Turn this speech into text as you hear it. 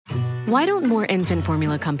Why don't more infant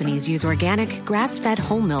formula companies use organic, grass-fed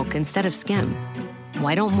whole milk instead of skim?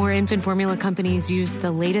 Why don't more infant formula companies use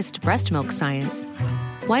the latest breast milk science?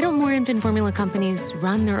 Why don't more infant formula companies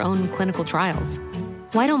run their own clinical trials?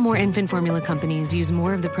 Why don't more infant formula companies use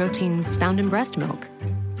more of the proteins found in breast milk?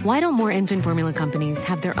 Why don't more infant formula companies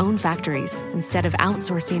have their own factories instead of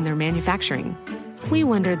outsourcing their manufacturing? We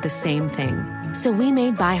wondered the same thing. So we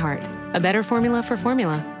made ByHeart, a better formula for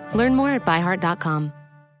formula. Learn more at byheart.com.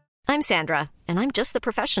 I'm Sandra, and I'm just the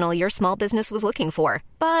professional your small business was looking for.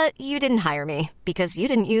 But you didn't hire me because you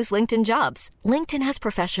didn't use LinkedIn Jobs. LinkedIn has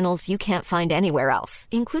professionals you can't find anywhere else,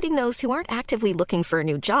 including those who aren't actively looking for a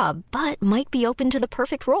new job, but might be open to the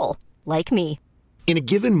perfect role, like me. In a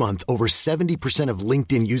given month, over 70% of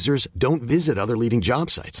LinkedIn users don't visit other leading job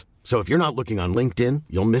sites. So if you're not looking on LinkedIn,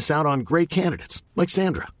 you'll miss out on great candidates like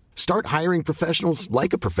Sandra. Start hiring professionals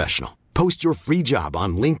like a professional. Post your free job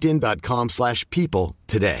on linkedin.com/people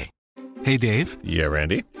today. Hey, Dave. Yeah,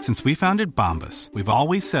 Randy. Since we founded Bombas, we've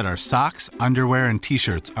always said our socks, underwear, and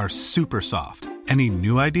T-shirts are super soft. Any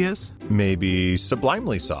new ideas? Maybe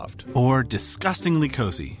sublimely soft. Or disgustingly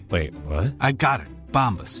cozy. Wait, what? I got it.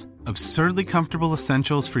 Bombas. Absurdly comfortable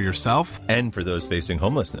essentials for yourself and for those facing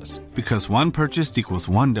homelessness. Because one purchased equals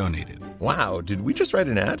one donated. Wow, did we just write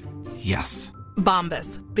an ad? Yes.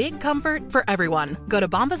 Bombas. Big comfort for everyone. Go to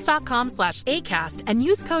bombas.com/ACAST and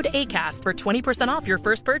use code ACAST for 20% off your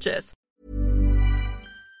first purchase.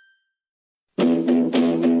 And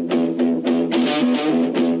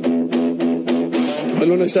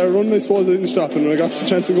when I started running, I suppose I didn't stop, and when I got the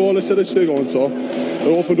chance to go, I said I should go, and so I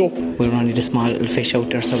opened up. We're only the small little fish out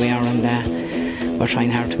there, so we are, and we're trying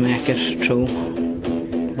hard to make it through.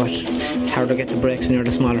 But it's hard to get the breaks when you're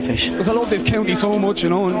the smaller fish. Because I love this county so much, you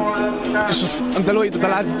know, and it's just, I'm delighted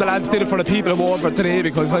that the lads did it for the people of Waterford today,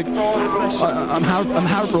 because like I'm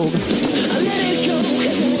heartbroken.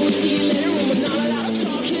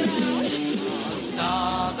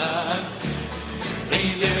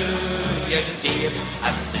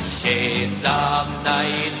 As the shades of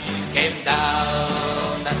night came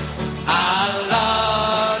down, a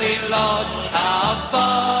lorry load of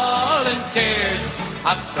volunteers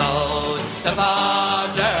approached the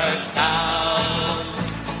border town.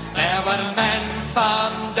 There were men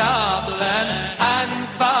from Dublin and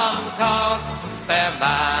from Cork,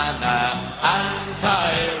 Fermanagh and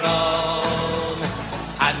Tyrone,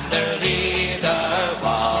 and their leader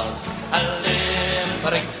was a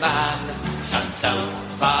Limerick man.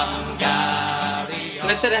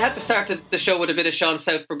 I said I had to start the show with a bit of Sean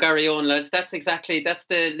South for Gary Owen, lads. That's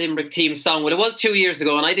the Limerick team song. Well, it was 2 years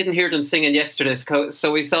ago, and I didn't hear them singing yesterday,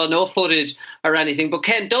 so we saw no footage or anything. But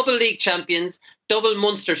Ken, double league champions, double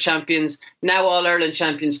Munster champions, now All-Ireland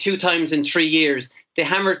champions 2 times in 3 years. They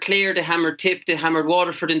hammered Clare, they hammered Tip, they hammered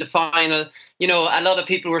Waterford in the final. You know, a lot of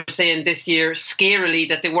people were saying this year, scarily,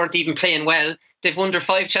 that they weren't even playing well. They've won their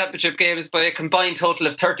 5 championship games by a combined total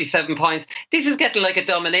of 37 points. This is getting like a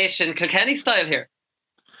domination Kilkenny style here.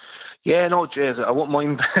 Yeah, no, Jez, I wouldn't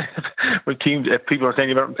mind with teams if people are saying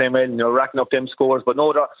about them playing well, you know, racking up them scores. But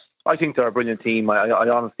no, I think they're a brilliant team. I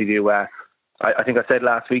honestly do. I think I said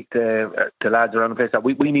last week to lads around the place that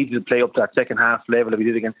we needed to play up to that second half level that we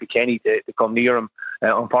did against Kilkenny to come near them.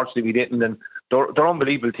 Unfortunately, we didn't. And they're an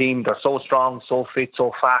unbelievable team. They're so strong, so fit,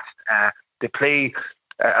 so fast. They play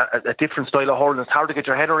a different style of hurling. It's hard to get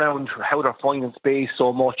your head around how they're finding space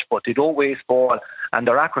so much, but they don't waste ball, and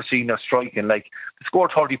their accuracy in their striking, like they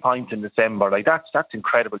scored 30 points in December, like that's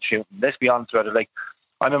incredible shooting. Let's be honest with it. Like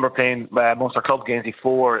I remember playing most of the club games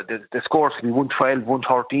before. The scores can be 112,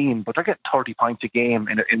 113, but they're getting 30 points a game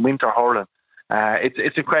in winter hurling.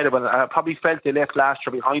 It's incredible. I probably felt they left last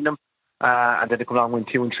year behind them, and then they come along in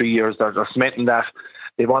 2 and 3 years. They're cementing that.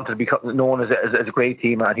 They wanted to be known as a great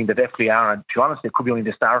team. I think they definitely are. And to be honest, it could be only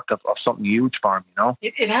the start of something huge for them, you know?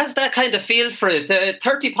 It has that kind of feel for it.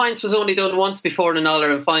 30 points was only done once before in an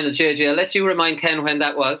All-Ireland final, JJ. I'll let you remind Ken when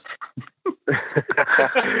that was.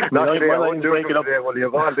 Not today. I wouldn't break it up. Well, you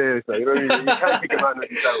have all day. So, you can't think about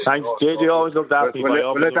it yourself. Thanks, JJ. Always looked after me.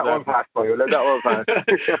 We'll let that one pass for you. Let that one pass.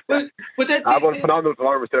 I was phenomenal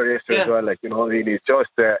performance there yesterday as well. Like, you know what I mean? It's just,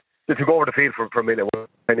 if you go over the field for a minute,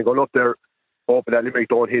 and you go up there, hoping that Limerick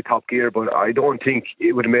don't hit top gear, but I don't think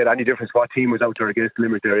it would have made any difference what team was out there against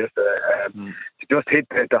Limerick there yesterday. To just hit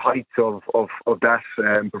the heights of that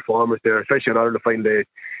performance there, especially on Ireland final day,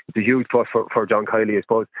 it's a huge plus for John Kiley, I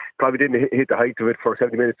suppose. Probably didn't hit the heights of it for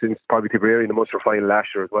 70 minutes since probably Tipperary in the Munster final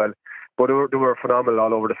last year as well. But they were phenomenal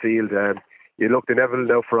all over the field. You looked at Neville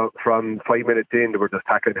now from 5 minutes in, they were just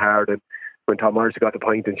tackling hard, and when Tom Morrissey got the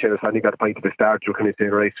point and Shane O'Shannon got the point at the start, you're kind of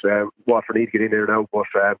saying, right, Waterford need to get in there now, but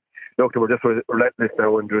look, they were just relentless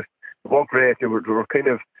now, and just weren't great. They were kind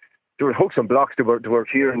of were hooks and blocks they were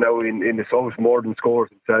cheering now in the subs more than scores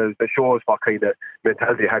themselves. That shows what kind of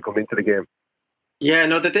mentality had come into the game. Yeah,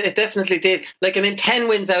 no, it definitely did. 10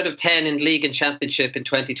 wins out of 10 in league and championship in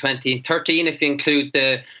 2020, 13 if you include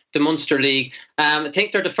the Munster League. I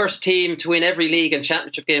think they're the first team to win every league and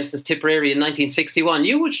championship game since Tipperary in 1961.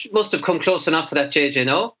 You must have come close enough to that, JJ,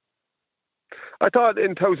 no? I thought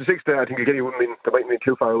in 2016, I think again, they mightn't be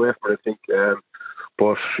too far away from it, I think.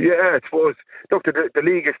 But yeah, I suppose, look, the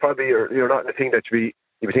league is probably you're not in the thing that you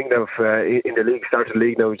be thinking of in the league, starting the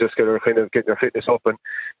league now, just kind of getting their fitness up and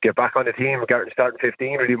get back on the team, starting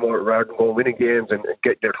 15 really more rather than going winning games and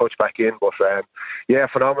getting their touch back in. But yeah,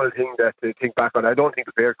 phenomenal thing to think back on. I don't think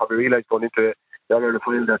the players probably realised going into the other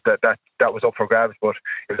final that was up for grabs, but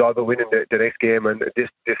it was all about winning the next game, and this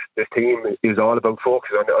team is all about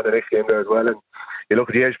focusing on the next game there as well. And you look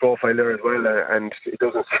at the age profile there as well, and it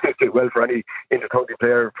doesn't sit well for any inter-county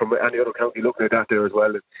player from any other county looking at that there as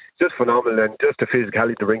well. It's just phenomenal, and just the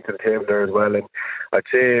physicality to bring to the table there as well. And I'd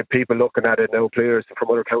say people looking at it now, players from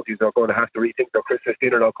other counties are going to have to rethink their Christmas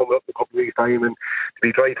dinner now coming up in a couple of weeks' time, and to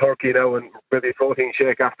be dry turkey now and maybe a protein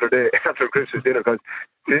shake after Christmas dinner, because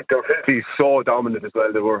their physically is so dominant as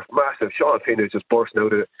well. They were massive. Sean Finn is just bursting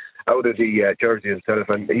out of the jersey himself,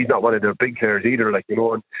 and he's not one of their big players either, and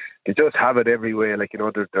they just have it every way. They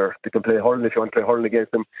can play hurling if you want to play hurling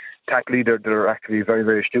against them. Tactically, they're actually very,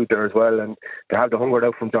 very astute there as well, and they have the hunger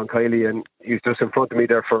out from John Kiley, and he's just in front of me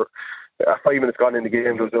there for 5 minutes gone in the game.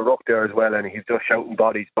 There was a ruck there as well, and he's just shouting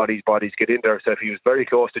bodies, get in there. So if he was very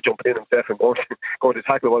close to jumping in himself and going to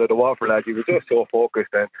tackle one of the Waterford lads, he was just so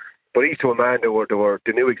focused then. But each to a man, they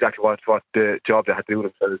knew exactly what the job they had to do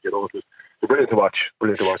themselves. It was brilliant to watch.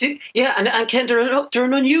 Yeah, and Ken, they're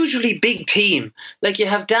an unusually big team. You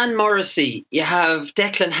have Dan Morrissey, you have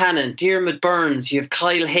Declan Hannon, Diarmuid Burns, you have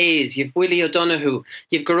Kyle Hayes, you have Willie O'Donoghue,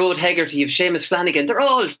 you have Garrod Hegarty, you have Seamus Flanagan. They're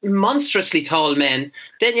all monstrously tall men.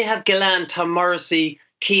 Then you have Gillan, Tom Morrissey,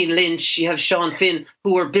 Keane Lynch, you have Sean Finn,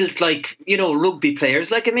 who are built like, rugby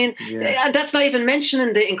players. And that's not even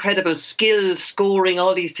mentioning the incredible skill, scoring,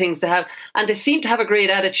 all these things they have. And they seem to have a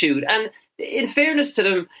great attitude. And in fairness to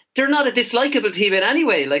them, they're not a dislikable team in any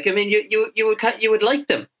way. You would like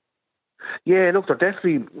them. Yeah, look, they're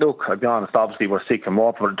definitely, I'll be honest, obviously we're sick and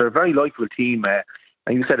more, but they're a very likeable team.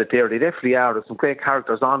 And you said it there, they definitely are. There's some great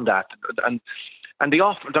characters on that. And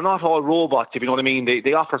they're not all robots, if you know what I mean.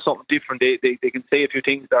 They offer something different. They can say a few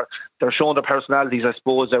things. They're showing their personalities, I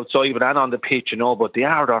suppose, outside but and on the pitch, But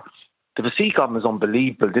the physique of them is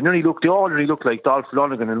unbelievable. They all really look like Dolph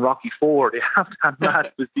Lundgren and Rocky IV. They have that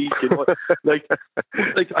mad physique, I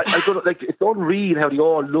don't know, it's unreal how they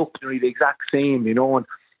all look. They're the exact same, And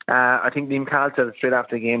I think Liam Cahill said straight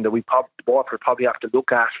after the game that Waterford probably have to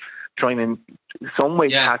look at trying in some way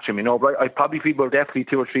to catch him, But I probably feel we're definitely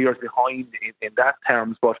 2 or 3 years behind in that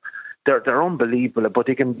terms, but they're unbelievable. But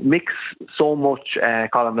they can mix so much,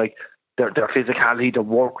 Colin, their physicality, their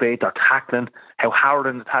work rate, their tackling, how hard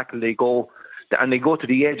in the tackle they go, and they go to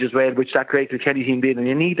the edge as well, which that great Kelly team did, and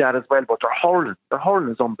you need that as well. But their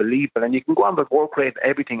hurling is unbelievable, and you can go on with work rate,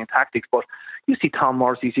 everything and tactics, but you see Tom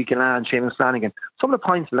Morrissey, you see Gillan, Seamus Flanagan, some of the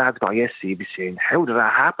points the lads got yesterday, you'd be saying, how did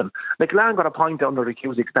that happen? Gillan got a point under the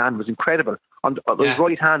Cusick stand, was incredible. On his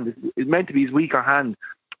right hand, is meant to be his weaker hand,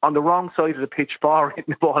 on the wrong side of the pitch, far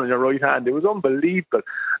hitting the ball in the right hand. It was unbelievable.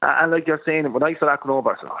 And like you're saying, when I saw that going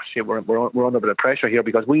over, I said, oh shit, we're under a bit of pressure here,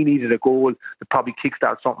 because we needed a goal to probably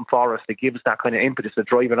kickstart something for us to give us that kind of impetus to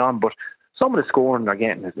drive it on. But some of the scoring they're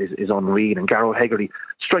getting is unreal. And Garrod Hegarty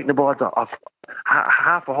striking the ball off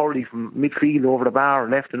half a hurley from midfield over the bar,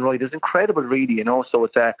 left and right. It's incredible, really, So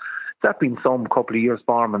that's been some couple of years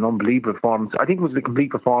for him, an unbelievable performance. I think it was a complete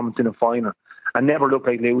performance in a final, and never looked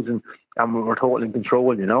like losing, and we were totally in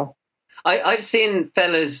control, I've seen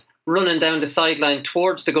fellas running down the sideline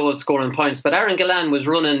towards the goal scoring points, but Aaron Gillan was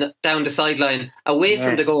running down the sideline away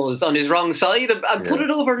from the goals on his wrong side and put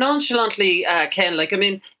it over nonchalantly, Ken.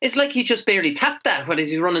 It's like he just barely tapped that when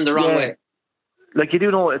he's running the wrong way. You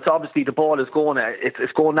do know, it's obviously the ball is going,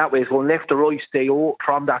 it's going that way, it's going left to right, stay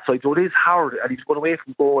from that side, so it is hard, and he's going away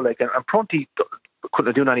from goal, and Prunty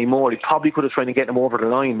couldn't have done any more. He probably could have tried to get him over the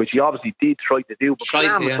line, which he obviously did try to do, but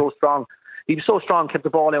Gillan was so strong. He was so strong, kept the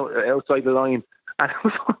ball outside the line, and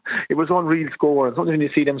it was unreal score. And sometimes when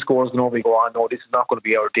you see them scores, nobody go on, no, this is not going to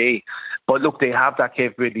be our day. But look, they have that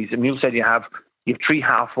capabilities. And you said you have 3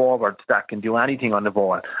 half forwards that can do anything on the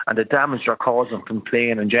ball, and the damage they're causing from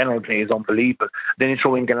playing and general play is unbelievable. Then you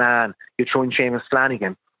throw in Gillan, you throw in Seamus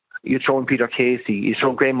Flanagan, you throw in Peter Casey, you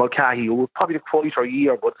throw in Graham Mulcahy, who was probably the quieter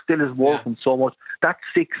year but still is working so much. That's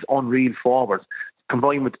 6 unreal forwards.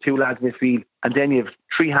 combined with the two lads midfield, and then you have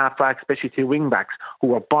three half-backs, especially two wing-backs,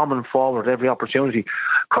 who are bombing forward every opportunity.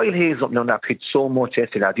 Kyle Hayes up and down that pitch so much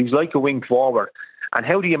yesterday, lad. He was like a wing forward. And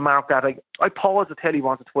how do you mark that? I paused the telly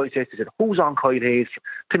once or twice yesterday and said, who's on Kyle Hayes?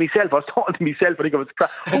 To myself, I was talking to myself, I think I was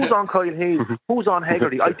crap. Who's on Kyle Hayes? Who's on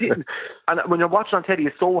Hegarty? I didn't. And when you're watching on telly,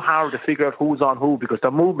 it's so hard to figure out who's on who, because the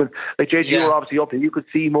movement, like JJ, you were obviously up there, you could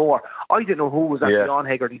see more. I didn't know who was actually on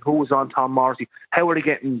Hegarty, who was on Tom Morrissey. How are they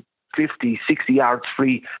getting 50, 60 yards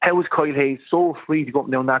free? How is Kyle Hayes so free to go up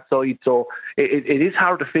and down that side? So it is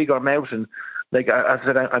hard to figure them out. And like as I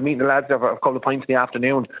said, I'm meeting the lads there for a couple of pints in the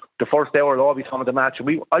afternoon. The first hour will all be some of the match.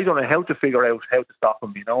 And I don't know how to figure out how to stop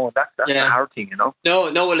them, and that's the hard thing, No,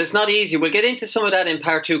 well, it's not easy. We'll get into some of that in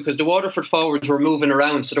part two, because the Waterford forwards were moving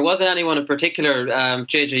around. So there wasn't anyone in particular,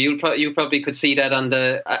 JJ, you probably could see that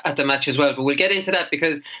at the match as well. But we'll get into that,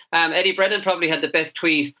 because Eddie Brennan probably had the best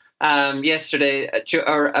tweet yesterday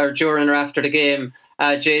or during or after the game,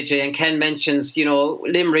 JJ, and Ken mentions,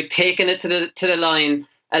 Limerick taking it to the line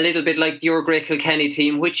a little bit like your great Kilkenny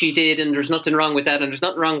team, which he did, and there's nothing wrong with that, and there's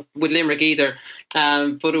nothing wrong with Limerick either.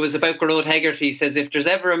 But it was about Garrod Hegarty. He says, if there's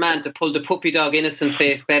ever a man to pull the puppy dog innocent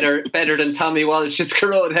face better than Tommy Walsh, it's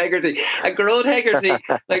Garrod Hegarty. And Garrod Hegarty,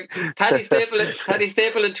 like Paddy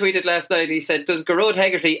Stapleton tweeted last night, he said, does Garrod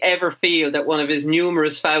Hegarty ever feel that one of his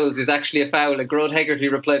numerous fouls is actually a foul? And Garrod Hegarty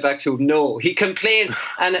replied back to him, no. He complained,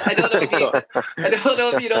 and I don't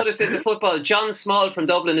know if you noticed in the football, John Small from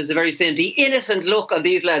Dublin is the very same. The innocent look on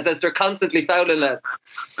these lads as they're constantly fouling lads.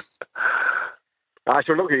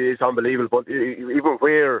 Sure, look, it's unbelievable. But even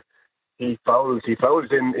where he fouls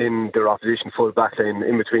in their opposition full back line,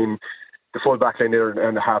 in between the full back line there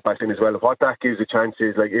and the half back line as well. What that gives a chance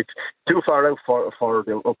is, like, it's too far out for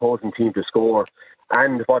the opposing team to score.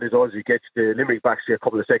 And what it does, it gets the Limerick backs a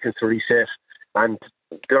couple of seconds to reset, and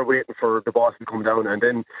they're waiting for the ball to come down, and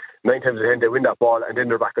then 9 times out of 10 they win that ball, and then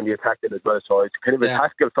they're back on the attack then as well. So it's kind of a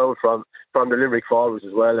tactical foul from the Limerick forwards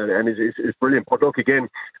as well, and it's brilliant. But look, again,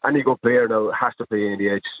 any good player now has to play in the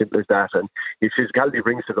edge, simple as that. And his physicality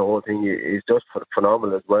brings to the whole thing is just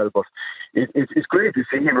phenomenal as well. But it's great to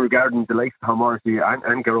see him regarding the likes of Tom Morrissey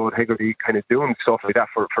and Garrod Hegarty kind of doing stuff like that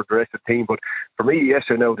for the rest of the team. But for me,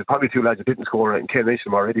 yesterday now, there's probably two lads that didn't score, and Ken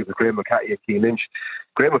mentioned them already, with Graham McCarthy and Keane Lynch.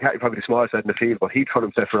 Graham McCarthy probably the smallest side in the field, but he'd throw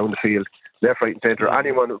himself around the field, left, right and centre.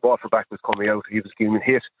 Anyone that ball for back was coming out, he was getting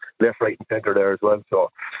hit left, right and centre there as well.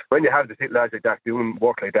 So when you have the lads like that doing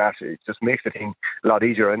work like that, it just makes the thing a lot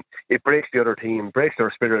easier, and it breaks the other team, breaks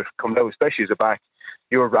their spirit, come out, especially as a back.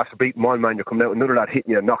 You're after beating one man, you're coming out, another lad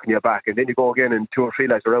hitting you, knocking you back, and then you go again and 2 or 3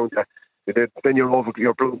 lads around you. Then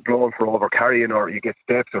you're blown for over carrying, or you get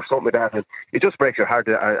steps or something like that, and it just breaks your heart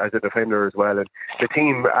as a defender as well. And the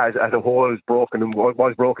team as a whole is broken, and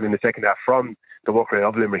was broken in the second half from the work rate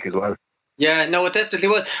of Limerick as well. Yeah, no, it definitely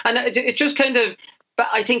was, and it just kind of,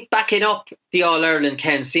 I think backing up the All-Ireland,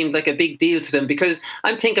 Ken, seemed like a big deal to them, because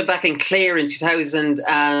I'm thinking back in Clare in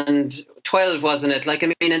 2012, wasn't it? Like, I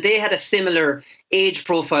mean, and they had a similar age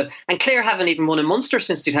profile, and Clare haven't even won a Munster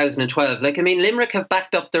since 2012. Like, I mean, Limerick have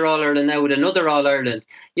backed up their All-Ireland now with another All-Ireland,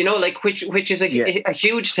 like which is a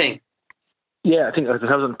huge thing. Yeah, I think it was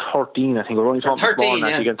 2013. I think we're only talking about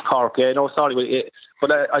match against Cork. Yeah, no, sorry,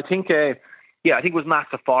 but I think I think it was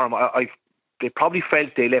massive for them. They probably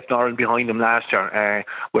felt they left Ireland behind them last year,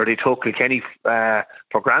 where they took Kilkenny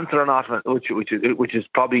for granted or not, which is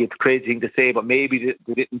probably a crazy thing to say, but maybe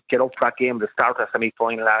they didn't get up for that game to start that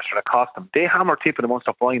semi-final last year. That cost them. They hammered tipping the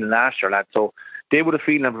Munster final last year, lad, so they would have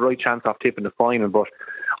feeling have a right chance of tipping the final. But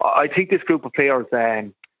I think this group of players,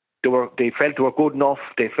 they felt they were good enough.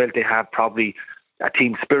 They felt they had probably a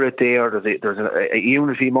team spirit there. There's a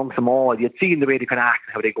unity amongst them all. You'd see in the way they can act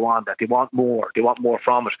and how they go on that they want more. They want more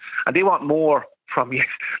from it, and they want more from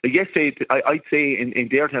yesterday. I'd say in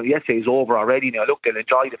their time, yesterday is over already. Now look, they'll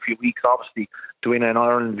enjoy the few weeks. Obviously, to win in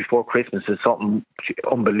Ireland before Christmas is something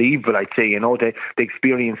unbelievable. I'd say they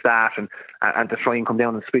experience that and to try and come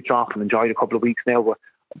down and switch off and enjoy a couple of weeks now. But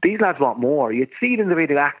these lads want more. You'd see it in the way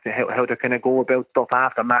they act, how they kind of go about stuff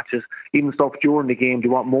after matches, even stuff during the game. They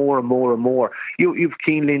want more and more and more. You've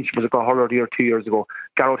Keane Lynch was a hurler there 2 years ago.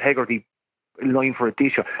 Garrod Hegarty in line for it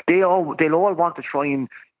this year. They'll all want to try and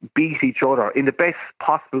beat each other in the best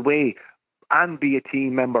possible way and be a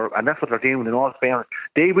team member, and that's what they're doing in all fairness.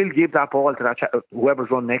 They will give that ball to whoever's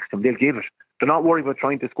run next to them. They'll give it. They're not worried about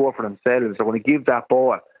trying to score for themselves. They're going to give that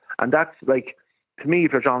ball, and that's like, to me,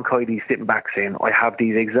 if you're John Kiley sitting back saying, I have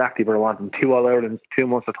these exactly where I want them, 2 All-Irelands, 2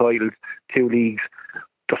 Munster titles, 2 leagues,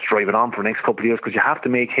 just drive it on for the next couple of years, because you have to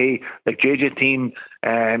make hay. Like JJ's team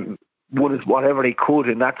won whatever they could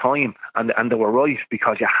in that time, and they were right,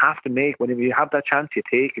 because you have to make, whenever you have that chance, you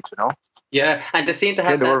take it, Yeah, and they seem to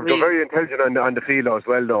have they're very intelligent on the field as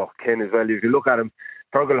well, though, Ken, as well. If you look at him,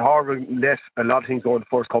 Fergal Harvard let a lot of things go in the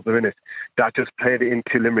first couple of minutes. That just played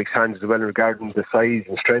into Limerick's hands as well regarding the size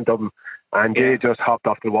and strength of them. And they just hopped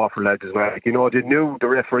off the Waterford lads as well. Like, you know, they knew the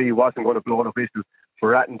referee wasn't going to blow a whistle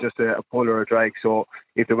for that and just a pull or a drag. So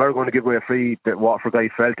if they were going to give away a free, the Waterford guy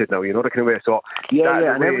felt it now, you know, that kind of way. So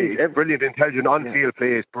and every brilliant, intelligent on-field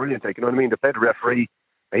play is brilliant. Like, you know what I mean? They played the referee.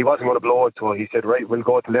 He wasn't going to blow it, so he said, right, we'll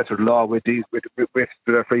go to lesser law with the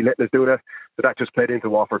referee letting us do that. So that just played into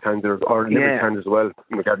Waterford's hands or Limerick's hands as well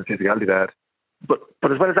in regard to physicality they had. But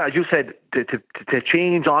as well as that, as you said, to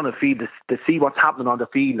change on the field, to see what's happening on the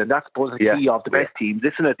field, and that's supposed to be the key of the best teams,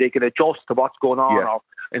 isn't it? They can adjust to what's going on, or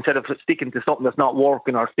instead of sticking to something that's not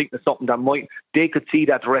working or sticking to something that might, they could see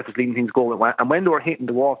that the ref is leaving things going. And when they were hitting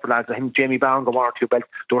the Waterford lads, I think Jamie Barron got 1 or 2 belts,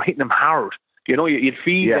 they were hitting them hard. You know, you'd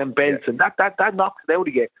feed them belts, and that knocks it out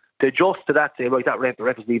of you. To adjust to that, say, right, the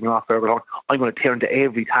ref is leaving off Fergal, I'm going to tear into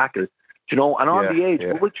every tackle. You know, and on the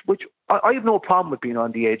edge, which I have no problem with being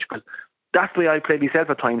on the edge, because that's the way I play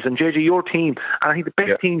myself at times. And JJ, your team, and I think the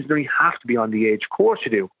best teams really have to be on the edge. Of course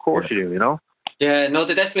you do. You know. Yeah, no,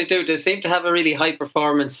 they definitely do. They seem to have a really high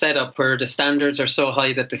performance setup where the standards are so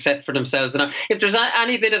high that they set for themselves. And if there's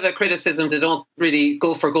any bit of a criticism, they don't really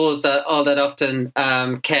go for goals all that often,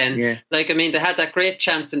 Ken. Yeah. Like, I mean, they had that great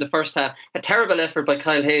chance in the first half. A terrible effort by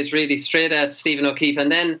Kyle Hayes, really, straight at Stephen O'Keefe.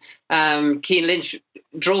 And then Cian Lynch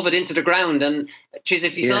drove it into the ground. And, geez,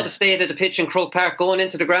 if you saw the state of the pitch in Croke Park, going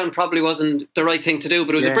into the ground probably wasn't the right thing to do.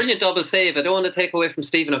 But it was a brilliant double save. I don't want to take away from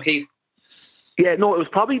Stephen O'Keefe. Yeah, no, it was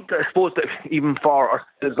probably, I suppose, that even for us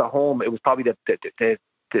at home, it was probably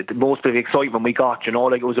the most bit of excitement we got, you know.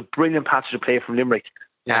 Like, it was a brilliant passage of play from Limerick.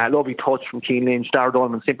 Lovely touch from Cian Lynch, Darragh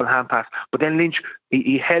Donovan, simple hand pass. But then Lynch,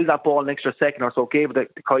 he held that ball an extra second or so, gave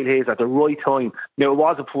it to Kyle Hayes at the right time. Now, it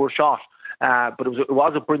was a poor shot, but it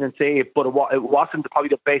was a brilliant save, but it wasn't probably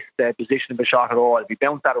the best position of the shot at all. If he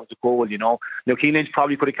bounced that, it was a goal, you know. Now, Cian Lynch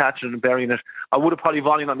probably could have catched it and buried it. I would have probably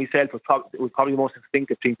volleyed on myself. It was probably the most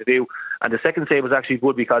instinctive thing to do. And the second save was actually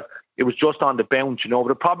good because it was just on the bounce, you know.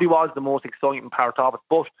 But it probably was the most exciting part of it.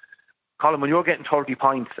 But Colin, when you're getting 30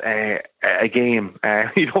 points a game,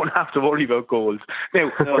 you don't have to worry about goals. Now,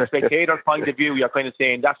 from a spectator's point of view, you're kind of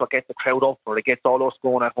saying that's what gets the crowd up, or it gets all us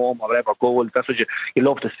going at home, or whatever, goals. That's what you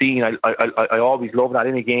love to see. And I always love that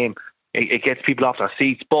in a game. It gets people off their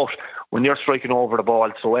seats. But when you're striking over the ball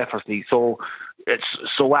so effortlessly, so it's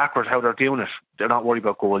so accurate how they're doing it, they're not worried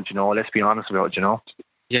about goals, you know. Let's be honest about it, you know.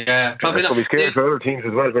 Yeah, probably not. So we scared for other teams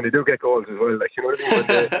as well when they do get goals as well. Like, you know what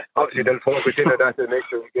I mean? Obviously, they'll focus in on that the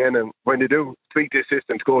next year again, and when they do tweak the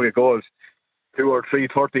system to go get goals, 2 or 3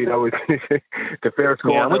 30, that was the fair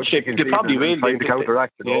score. Yeah, which they probably will. Trying to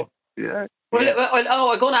counteract, you know. Yeah. Well,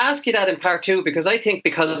 I'm going to ask you that in part 2, because I think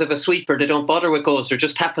because of a sweeper, they don't bother with goals. They're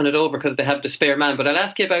just tapping it over because they have the spare man. But I'll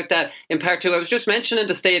ask you about that in part 2. I was just mentioning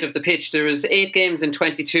the state of the pitch. There was 8 games in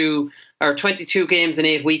 22 games in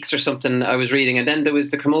 8 weeks or something, I was reading. And then there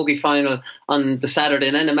was the Camogie final on the Saturday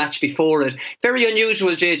and then a match before it. Very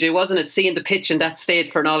unusual, JJ, wasn't it, seeing the pitch in that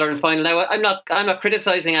state for an All-Ireland final? Now, I'm not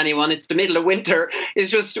criticising anyone. It's the middle of winter.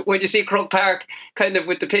 It's just when you see Croke Park kind of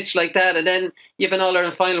with the pitch like that, and then you have an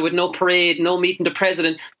All-Ireland final with no parade, no meeting the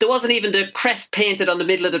president. There wasn't even the crest painted on the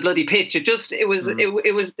middle of the bloody pitch. It was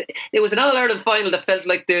an All-Ireland final that felt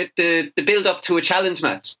like the build-up to a challenge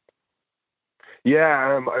match.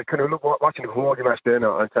 Yeah, I kind of watching the Camogie match then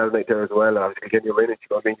on Saturday night there as well. I was getting your minutes, you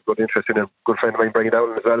know what I mean? Good interest in a good friend of mine bringing it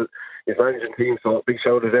down as well. His managing team, so big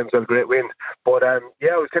shout out to them as well, great win. But I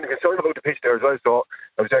was kind of concerned about the pitch there as well, so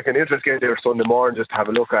I was taking an interest getting there Sunday morning just to have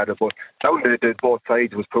a look at it. But down the both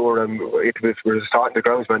sides was poor, and we was talking to the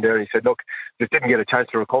groundsman there, and he said, look, just didn't get a chance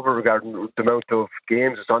to recover regarding the amount of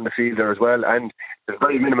games that's on the field there as well, and there's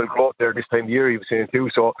very minimal growth there this time of year, he was saying too.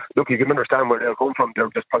 So look, you can understand where they'll come from. They're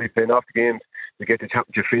just probably playing off the games to get the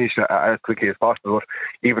championship finished as quickly as possible. But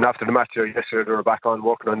even after the match there yesterday, they were back on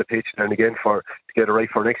working on the pitch and again to get it right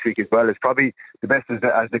for next week as well. It's probably the best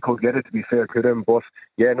as they could get it, to be fair to them. But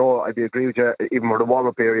yeah, no, I'd agree with you. Even for the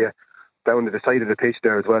warm-up area down to the side of the pitch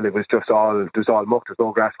there as well, it was just all muck. There's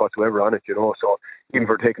no grass whatsoever on it, you know. So even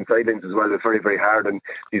for taking sidelines as well, it's very, very hard. And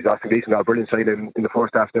he's Austin Gleeson got a brilliant side in the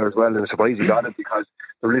first half there as well, and I'm surprised he got it because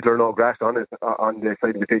there little or no grass on it on the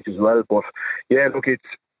side of the pitch as well. But yeah, look,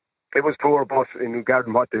 it was poor, but in regard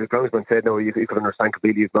to what the groundsman said, no, you could understand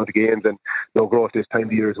completely the amount of games and no growth this time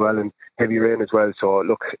of year as well, and heavy rain as well. So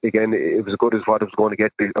look, again, it was as good as what it was going to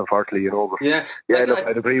get, unfortunately, you know. But look,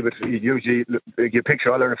 I'd agree with you. Usually, you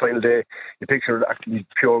picture all on the final day, you picture actually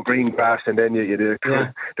pure green grass, and then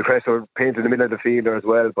the crest were painted in the middle of the field there as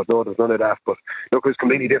well. But no, there's none of that. But look, it was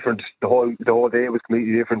completely different. The whole day was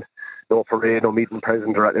completely different. no parade, no meeting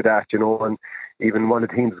present or anything like that, you know. And even one of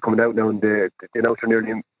the teams is coming out now, and they announced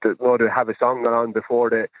nearly they have a song on before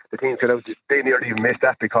the teams get out. They nearly even missed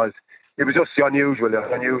that because it was just unusual.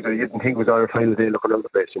 You didn't think it was our final day looking around the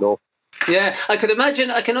place, you know. Yeah, I could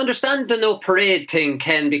imagine. I can understand the no parade thing,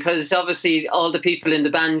 Ken, because obviously all the people in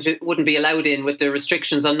the band wouldn't be allowed in with the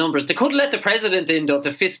restrictions on numbers. They could let the president in, though,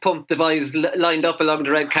 to fist pump the boys lined up along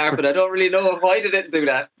the red carpet. I don't really know why they didn't do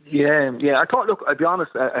that. Yeah. I thought, look, I'll be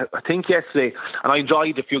honest, I think yesterday, and I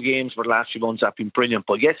enjoyed a few games for the last few months, that's been brilliant,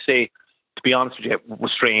 but yesterday, to be honest with you, it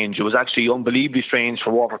was strange. It was actually unbelievably strange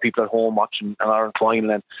for Waterford people at home watching an Ireland final.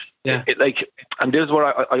 And and this is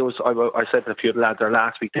what I said to a few of the lads there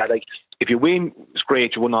last week, that like, if you win, it's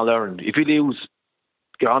great, you won All Ireland. If you lose,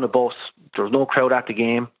 you're on a bus. There was no crowd at the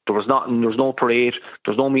game. There was nothing. There was no parade.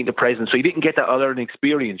 There was no meeting the president. So you didn't get that All Ireland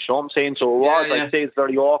experience. You know what I'm saying? So it was, I'd say it's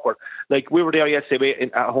very awkward. Like, we were there yesterday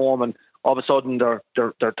at home, and all of a sudden they're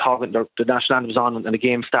talking. The national anthem was on, and the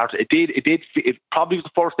game started. It probably was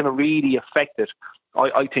the first time it really affected,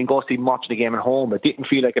 I think, us even watching the game at home. It didn't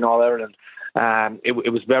feel like an All Ireland.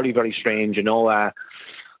 It was very, very strange, you know.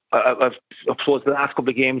 I suppose the last couple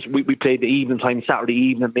of games we played the evening time, Saturday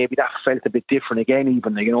evening. Maybe that felt a bit different again.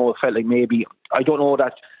 Even, you know, it felt like maybe, I don't know,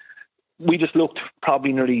 that we just looked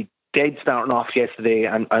probably nearly dead starting off yesterday.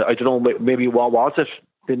 And I don't know, maybe what was it?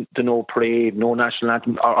 The no parade, no national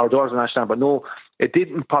anthem, or there was a national anthem, but no, it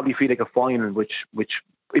didn't probably feel like a final. Which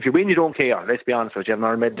if you win, you don't care. Let's be honest with you. You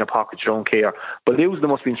have an med in your pocket, you don't care. But losing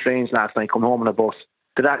must have been strange last night. Coming home on a bus,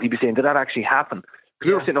 you'd be saying, did that actually happen? Because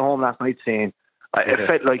we were sitting at home last night saying, it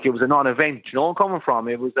felt like it was a non-event. You know where I'm coming from?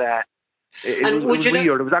 It was weird.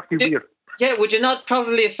 It was actually weird. Yeah, would you not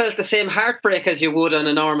probably have felt the same heartbreak as you would on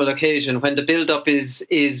a normal occasion when the build-up is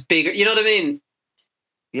bigger? You know what I mean?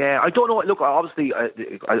 Yeah, I don't know. Look, obviously,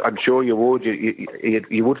 I'm sure you would.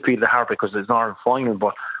 You would feel the heartbreak because it's not a final.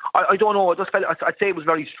 But I don't know. I just felt, I'd say it was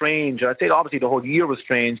very strange. I'd say obviously the whole year was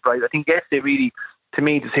strange. But I think yesterday really, to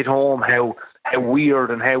me, to sit home, how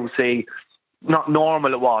weird and how, say, not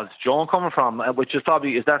normal it was. John coming from, which is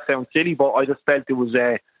probably, that sounds silly, but I just felt it was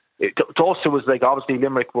to us it was like, obviously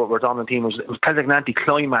Limerick were dominant team. It was kind of like an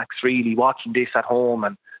anti-climax really, watching this at home,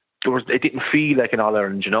 and it didn't feel like an All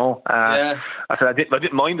Ireland, you know. I said I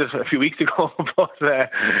didn't mind it a few weeks ago, but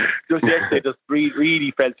just yesterday just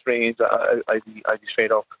really felt strange. I'd be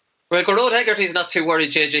straight up. Well, Gerard Hegarty's not too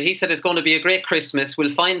worried, JJ. He said it's going to be a great Christmas. We'll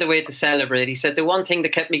find a way to celebrate. He said the one thing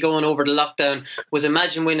that kept me going over the lockdown was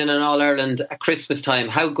imagine winning an All-Ireland at Christmas time,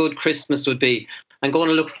 how good Christmas would be. I'm going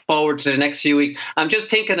to look forward to the next few weeks. I'm just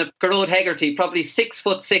thinking of Gerard Hegarty, probably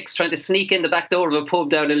 6'6", trying to sneak in the back door of a pub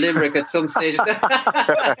down in Limerick at some stage.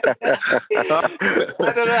 I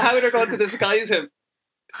don't know how they're going to disguise him.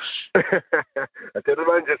 I did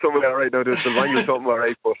imagine something all right now. There's something all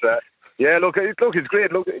right, but... yeah, look, it's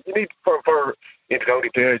great. Look, you need for inter-county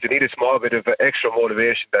players, you need a small bit of extra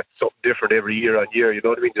motivation. That's something different every year on year. You know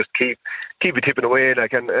what I mean? Just keep it tipping away,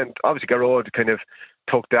 like, and obviously Garrod kind of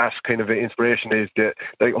took that kind of inspiration. Is that,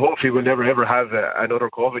 like, hopefully we'll never ever have another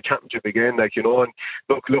COVID championship again, like, you know. And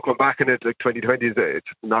looking back in it, like 2020 it's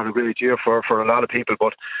not a great year for a lot of people,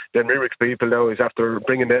 but then Limerick's people now is after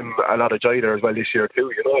bringing them a lot of joy there as well this year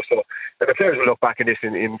too, you know. So, and the players will look back in this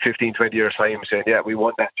in 15-20 years time saying, yeah, we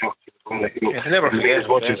won that championship. Like, you know, never forget as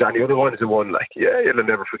much as any other one is the one. Like, yeah, you'll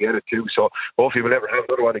never forget it too. So hopefully we'll never have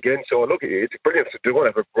another one again. So look, it's brilliant. They're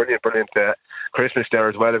going to have a brilliant Christmas there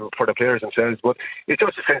as well for the players themselves. But it's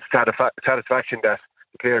just a sense of satisfaction that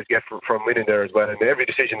the players get from winning there as well. And every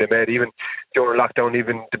decision they made, even during lockdown,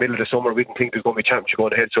 even the middle of the summer, we didn't think there's going to be a championship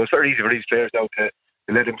going ahead. So it's very easy for these players now to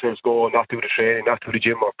let themselves go and not do the training, not do the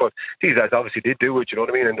gym work. But these guys obviously did do it, you know what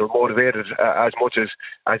I mean? And they're motivated as much as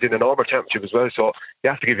in a normal championship as well. So you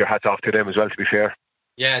have to give your hats off to them as well, to be fair.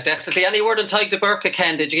 Yeah, definitely. Any word on Tig de Burke,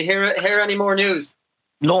 Ken? Did you hear any more news?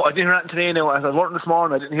 No, I didn't hear anything today. Now, as I was working this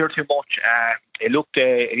morning, I didn't hear too much. It looked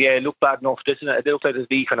bad enough. It looked like his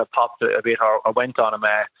knee kind of popped a bit or went on him.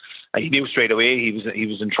 He knew straight away he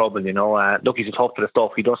was in trouble, you know. Look, he's a tough bit of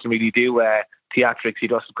stuff. He doesn't really do theatrics. He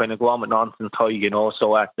doesn't kind of go on with nonsense, you know.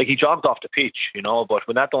 So, like, he jogged off the pitch, you know. But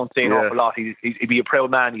when that don't say an awful lot, he'd be a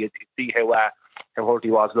proud man. You'd see how hurt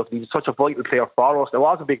he was. Look, he was such a vital player for us. There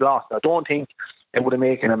was a big loss. I don't think it would have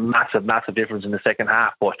made a massive difference in the second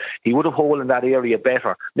half, but he would have held in that area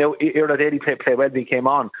better. Now, Iarla Daly played well. He came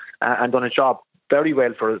on and done a job very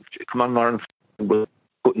well for come on,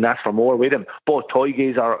 couldn't ask for more with him. But Tig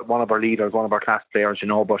is one of our leaders, one of our class players, you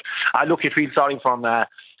know. But look, you feel sorry for him.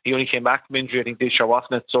 He only came back from injury, I think, this year,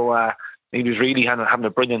 wasn't it? So he was really having a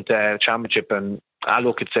brilliant championship. And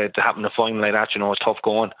look, it's to happen in a final like that, you know, it's tough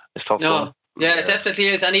going. It's tough going. Yeah, it definitely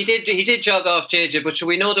is. And he did jog off JJ, but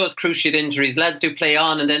we know those cruciate injuries. Lads do play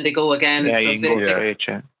on and then they go again. Yeah, and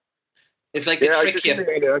stuff. It's like they trick you.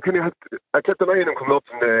 I kept an eye on him coming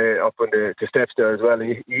up on the steps there as well.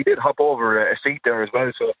 He did hop over a seat there as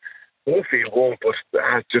well, so hopefully it won't, but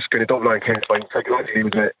just kind of double line Ken's fine. Psychologically,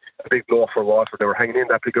 it was a big blow for Waterford. They were hanging in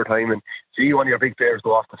that particular time, and see one of your big players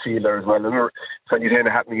go off the field there as well. I remember San Eugene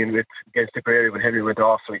happening against Tipperary when Henry went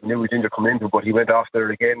off, so he knew his injury coming into, but he went off there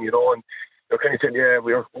again, and they're kind of saying, yeah,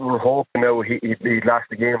 we were hoping now he'd last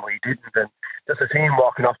the game, but he didn't. And just to see him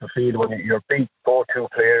walking off the field when you're big go-to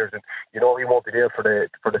players, and he won't be there for the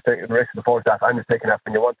rest of the first half and the second half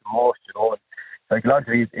when you want the most, and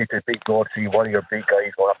psychologically it's a big blow to see one of your big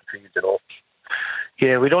guys going off the field,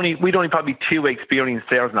 Yeah, we'd only probably 2 experienced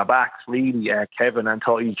players in our backs, really. Kevin and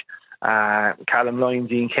Tige, Callum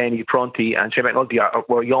Lyons, Ian Kenny, Prunty, and Shane McNulty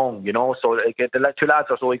were young, so the 2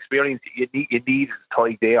 lads are so experienced. You need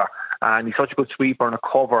Tige there, and he's such a good sweeper and a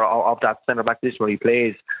cover of that centre back position where he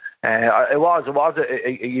plays. It was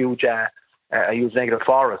a huge negative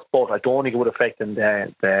for us, but I don't think it would affect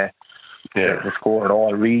the score at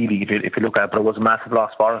all, really, if you look at it. But it was a massive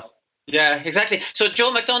loss for us. Yeah, exactly. So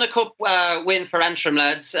Joe McDonagh Cup win for Antrim,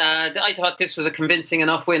 lads. I thought this was a convincing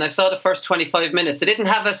enough win. I saw the first 25 minutes. They didn't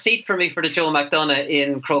have a seat for me for the Joe McDonagh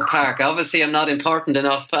in Croke Park. Obviously, I'm not important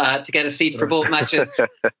enough to get a seat for both matches.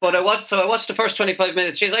 But I watched the first 25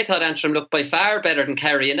 minutes. Jeez, I thought Antrim looked by far better than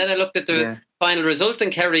Kerry. And then I looked at the final result,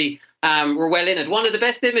 and Kerry were well in it. One of the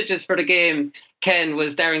best images for the game, Ken,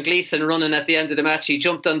 was Darren Gleeson running at the end of the match. He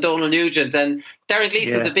jumped on Donal Nugent, and Darren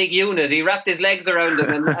Gleeson's a big unit. He wrapped his legs around him,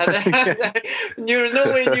 and there was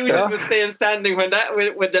no way Nugent was staying standing when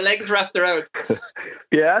the legs wrapped around.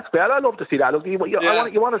 Yeah, that's great. I love to see that. Look, you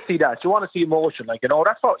want to see that. You want to see emotion.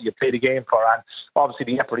 That's what you play the game for. And obviously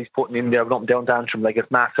the effort he's putting in there, up and down to Antrim,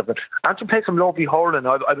 it's massive. And Antrim played some lovely hurling.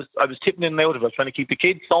 I was tipping in and out of it, trying to keep the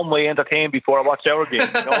kids some way entertained before I watched our game.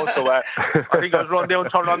 So I think I was running down,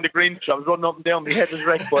 turning on the Grinch. I was running up and down. My head was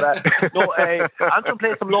wrecked. But Antrim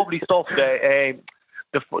played some lovely stuff. The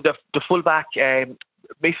fullback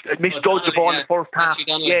misjudged the ball in the first half.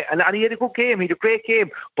 Yeah, and he had a good game. He had a great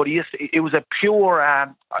game, but it was a pure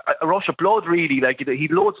a rush of blood, really. He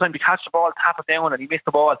had loads of time to catch the ball, tap it down, and he missed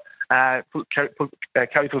the ball.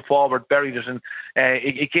 Kerry pulled forward, buried it, and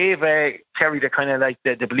it gave Kerry the kind of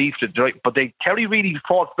the belief to do it. But Kerry really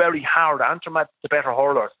fought very hard. Antrim had the better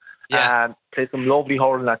hurlers. Played some lovely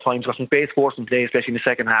hurling at times, got some base force in play, especially in the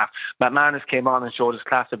second half. McManus came on and showed his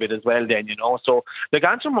class a bit as well then, So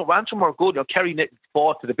Antrim were good. Kerry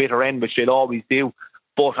fought to the bitter end, which they'll always do.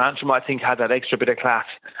 But Antrim, I think, had that extra bit of class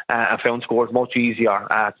and found scores much easier,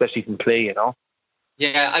 especially in play,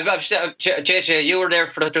 Yeah, JJ, you were there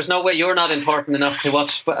for that. There's no way you're not important enough to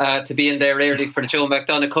watch to be in there early for the Joe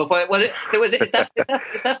McDonagh Cup.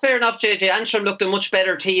 Is that fair enough, JJ? Antrim looked a much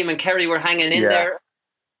better team, and Kerry were hanging in there.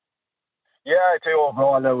 Yeah, I'd say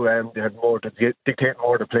overall now they had more to dictate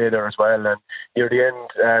more to play there as well. And near the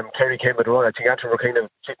end, Kerry came with a run. I think Antrim were kind of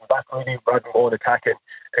sitting back really rather than going attacking,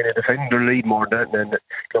 kind of defending their lead more than that. And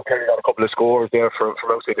Kerry got a couple of scores there from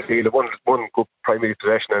outside the field. One good primary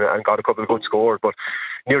possession and got a couple of good scores. But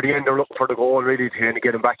near the end, they're looking for the goal really to kind of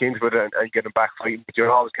get them back into it and get them back fighting. But you're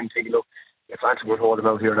always continuing, look, if Antrim would hold them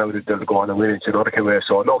out here now, they'll go on and win it. They can win.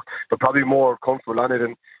 So look, they're probably more comfortable on it.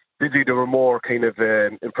 And they were more kind of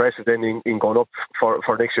impressive then in going up for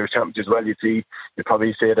next year's championship as well. You'd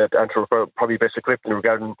probably say that Antrim were probably best equipped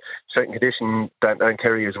regarding strength and condition than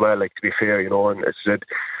Kerry as well, to be fair, and it's said,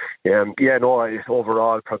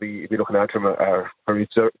 overall probably if you're looking at Antrim are probably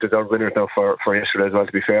deserved winners now for yesterday as well,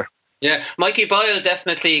 to be fair. Yeah, Mikey Boyle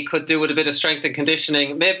definitely could do with a bit of strength and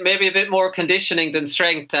conditioning. Maybe a bit more conditioning than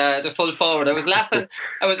strength. The full forward. I was laughing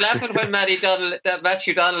when Matthew Donnelly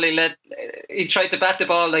he tried to bat the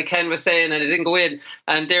ball like Ken was saying, and it didn't go in.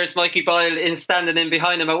 And there's Mikey Boyle standing in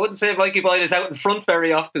behind him. I wouldn't say Mikey Boyle is out in front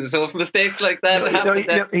very often. So if mistakes like that happen,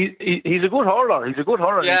 he's a good hurler. He's a good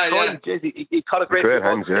hurler. Yeah, he caught a great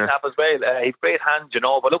hands as well. He's great hands,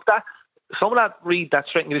 But look, some of that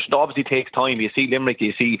strength and conditioning obviously takes time. You see Limerick,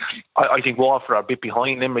 I think Waterford are a bit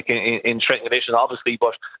behind Limerick in strength and conditioning, obviously,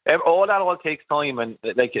 but all that takes time, and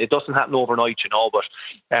it doesn't happen overnight,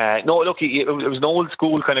 But look, it was an old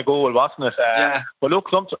school kind of goal, wasn't it? But look,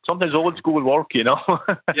 sometimes old school work,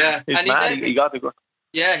 Yeah, it's mad. He got to go.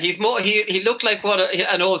 Yeah, he's more. He looked like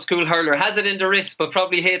an old school hurler. Has it in the wrist, but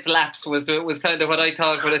probably hates laps. Was kind of what I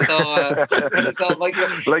thought when I saw Michael.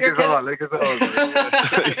 Like his all.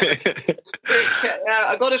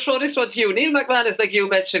 I'm going to throw this one to you. Neil McManus, like you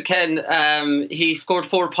mentioned, Ken. He scored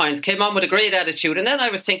 4 points. Came on with a great attitude, and then I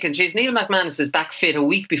was thinking, geez, Neil McManus is back fit a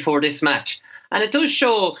week before this match. And it does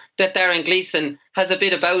show that Darren Gleeson has a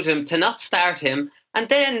bit about him to not start him. And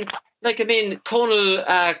then, Conal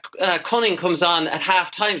Cunning comes on at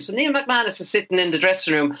half-time. So Neil McManus is sitting in the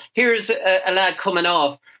dressing room. Here's a lad coming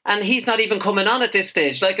off, and he's not even coming on at this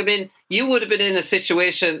stage. You would have been in a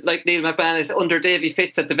situation like Neil McManus under Davy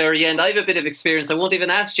Fitz at the very end. I have a bit of experience. I won't even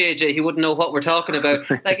ask JJ. He wouldn't know what we're talking about.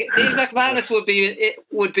 Neil McManus would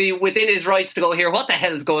be within his rights to go here. What the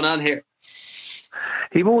hell is going on here?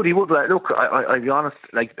 He would. Look, I'll be honest.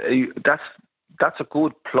 That's a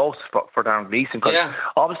good plus for Darren Gleeson, because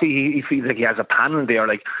obviously he feels like he has a panel there.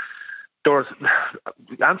 There was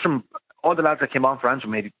Antrim, all the lads that came on for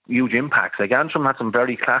Antrim made huge impacts. Antrim had some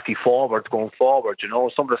very classy forwards going forward,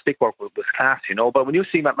 some of the stick work was class, but when you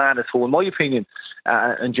see McManus, who in my opinion,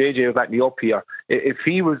 and JJ will back me up here, if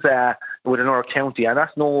he was with another county, and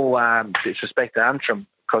that's no disrespect to Antrim,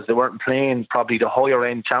 because they weren't playing probably the higher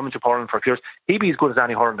end championship hurling for years, he'd be as good as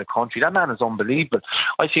any hurler in the country. That man is unbelievable.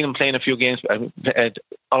 I've seen him playing a few games at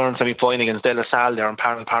Ireland semi-final against De La Salle there in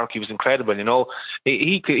Parnell Park. He was incredible,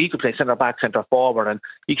 He could play centre back, centre forward, and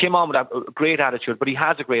he came on with a great attitude, but he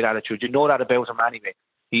has a great attitude. You know that about him anyway.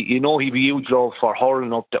 He'd be huge love for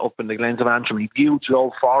hurling up in the Glens of Antrim. He'd be huge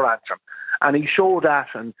love for Antrim. And he showed that,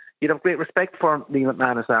 and you'd have great respect for Neil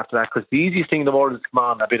McManus after that, because the easiest thing in the world is to come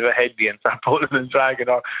on a bit of a headbee and start pulling and dragging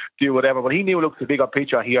or do whatever. But he knew, look, the bigger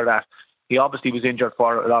picture here, that he obviously was injured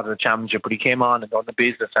for a lot of the championship, but he came on and done the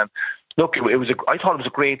business. And look, I thought it was a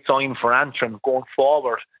great sign for Antrim going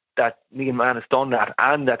forward that Neil McManus done that,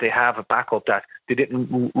 and that they have a backup, that they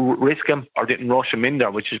didn't risk him or didn't rush him in there,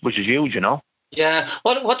 which is huge, Yeah.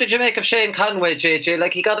 What did you make of Shane Conway,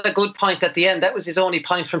 JJ? He got a good point at the end. That was his only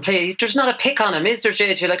point from play. There's not a pick on him, is there,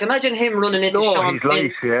 JJ? Imagine him running into Sean. He's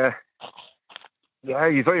light, yeah.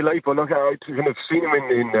 Yeah, he's very light, but look, I've kind of seen him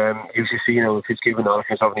in UCC now with Fitzgibbon and all that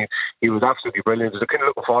kind of stuff, and he was absolutely brilliant. I was kind of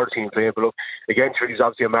looking forward to seeing him play, but look, again, he's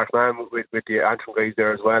obviously a marked man with the Antrim guys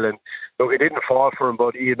there as well, and look, it didn't fall for him,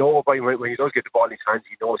 but when he does get the ball in his hands,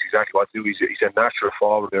 he knows exactly what to do. He's a natural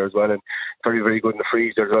forward there as well, and very, very good in the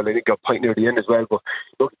freeze there as well. I think he got a point near the end as well, but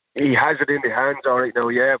look, he has it in the hands all right now,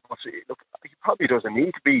 yeah, but look, he probably doesn't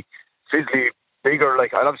need to be physically bigger,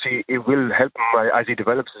 obviously it will help him as he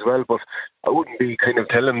develops as well, but I wouldn't be kind of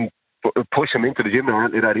push him into the gym or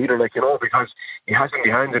anything like that either, because he has in the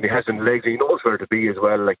hands and he has in the legs, and he knows where to be as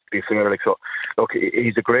well, to be fair, so look,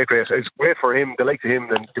 he's a great racer. It's great for him, the likes of him,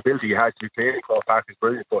 and the ability he has to be playing in Croke Park is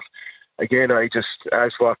brilliant, but again,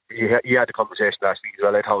 as what he had the conversation last week as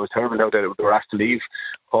well, I thought it was terrible now that they were asked to leave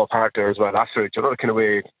Croke Park there as well after it, the kind of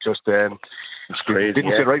way, just it's great.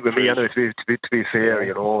 Didn't sit right with me anyway, to be fair,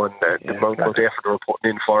 and the amount of effort they were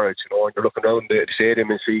putting in for it, and you're looking around the stadium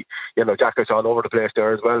and see, jackets all over the place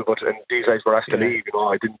there as well, and these guys were asked to leave,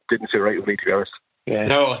 I didn't sit right with me, to be honest. Yeah.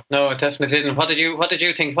 No, it definitely didn't. What did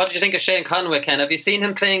you think? What did you think of Shane Conway, Ken? Have you seen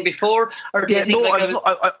him playing before, or do you think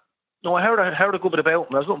No, I heard a good bit about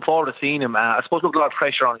him. I was looking forward to seeing him. I suppose look, a lot of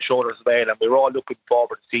pressure on his shoulders as well, and we were all looking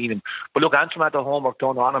forward to seeing him. But look, Antrim had the homework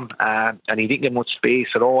done on him, and he didn't get much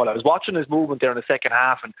space at all. I was watching his movement there in the second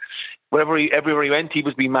half, and everywhere he went, he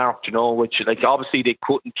was being marked, which obviously they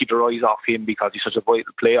couldn't keep their eyes off him because he's such a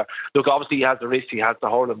vital player. Look, obviously he has the wrist, he has the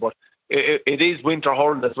hurling, but it is winter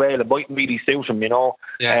hurling as well. It mightn't really suit him,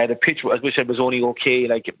 The pitch, as we said, was only okay.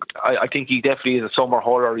 I think he definitely is a summer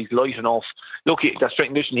hurler. He's light enough. Look, that strength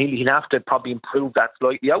condition, he'll have to probably improve that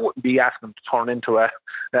slightly. I wouldn't be asking him to turn into a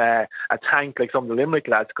tank like some of the Limerick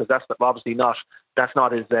lads, because that's obviously not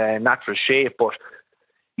his natural shape. But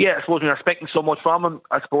yeah, I suppose we're expecting so much from him.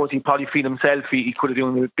 I suppose he probably feel himself he could have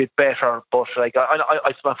done a bit better. But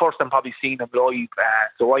I my first time probably seeing him live,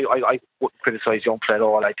 so I wouldn't criticise young fella at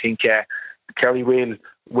all. I think Kerry will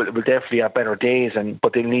definitely have better days,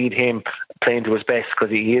 but they need him playing to his best because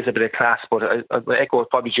he is a bit of class. But I echo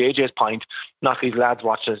probably JJ's point. Not these lads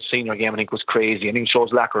watch the senior game. I think was crazy. I think it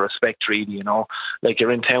shows lack of respect, really.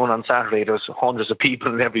 You're in town on Saturday. There's hundreds of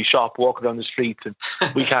people in every shop walking down the streets, and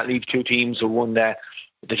we can't leave two teams who won the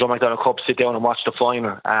Joe McDonald Cup sit down and watch the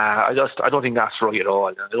final. I don't think that's right at all.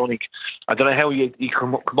 I don't know how you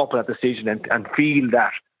come up with that decision and feel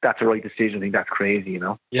that that's the right decision. I think that's crazy.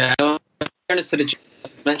 Yeah. In fairness to the G, I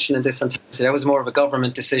was mentioning this sometimes. That was more of a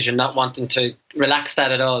government decision, not wanting to relax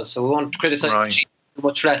that at all. So we won't criticise the G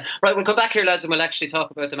much for that. Right, we'll come back here, lads, and we'll actually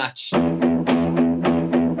talk about the match.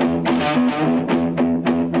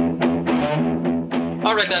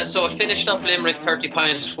 All right, lads, so it finished up Limerick 30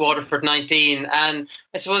 points, Waterford 19, and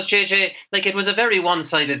I suppose, JJ, it was a very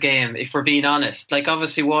one-sided game, if we're being honest.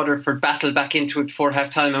 Obviously Waterford battled back into it before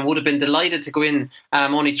half-time and would have been delighted to go in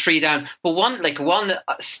only 3 down. But one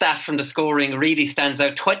stat from the scoring really stands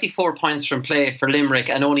out: 24 points from play for Limerick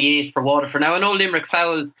and only 8 for Waterford. Now, I know Limerick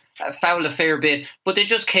foul foul a fair bit, but they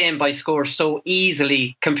just came by scores so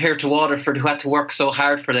easily compared to Waterford, who had to work so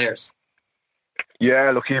hard for theirs.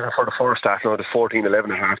 Yeah, look, even for the first half, now, the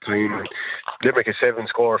 14-11 at half time. Limerick has 7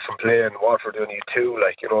 scores from play, and Waterford only 2.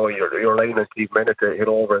 Like, you're relying on Steve Bennett to hit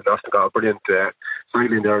over, and Austin got a brilliant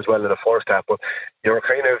sideline there as well in the first half. But you're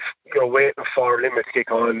waiting for Limerick to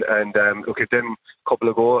kick on, and look at them couple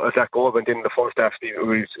of goals. As that goal went in the first half,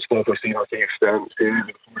 we spoke with Steve O'Keefe in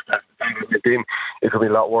the first half. It could be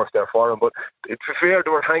a lot worse there for them. But it's fair,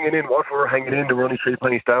 they were hanging in. Waterford were hanging in. They were only 3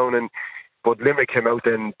 points down, but Limerick came out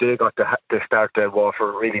and they got the start that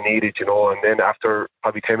Waterford really needed, and then after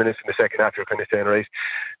probably 10 minutes in the second half, you're kind of saying, right,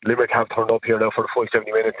 Limerick have turned up here now for the full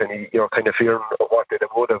 70 minutes, and you're kind of fearing of what they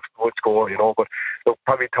would score, but look,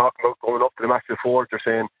 probably talking about going up to the match before, they're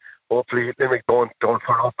saying hopefully Limerick don't turn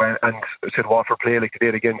up and should Waterford play like they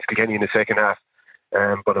did against Kilkenny in the second half.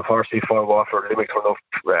 But unfortunately for Waterford, Limerick turned up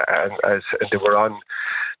and they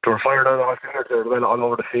were firing on all cylinders. They were all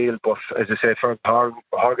over the field. But as I said, Frank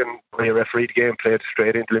Horgan, when he refereed the game, played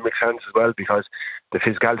straight into Limerick's hands as well, because the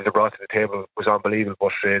physicality they brought to the table was unbelievable.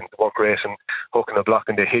 But they work rate and hooking and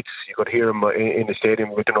blocking the hits, you could hear them in the stadium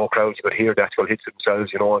with the no crowds. You could hear the actual hits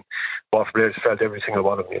themselves, and Waterford players felt every single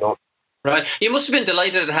one of them, Right. You must have been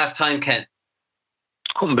delighted at half time, Ken.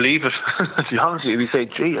 Couldn't believe it. To be honest with you, we say,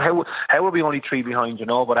 gee, how are we only 3 behind,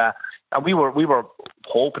 But and we were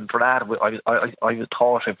hoping for that. I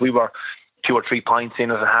thought if we were 2 or 3 points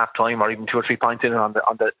in at a half time, or even 2 or 3 points in on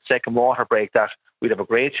the second water break, that we'd have a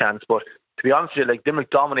great chance. But to be honest with you, like,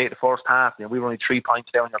 Limerick dominated the first half. We were only 3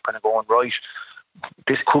 points down. You're kind of going, right,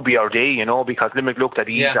 this could be our day, because Limerick looked at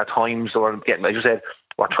ease at times. Or getting, as you said,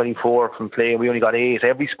 24 from play. We only got 8.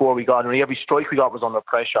 Every score we got, and every strike we got was under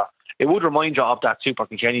pressure. It would remind you of that Super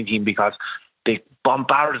Kilkenny team, because they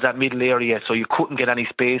bombarded that middle area, so you couldn't get any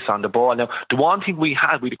space on the ball. Now, the one thing we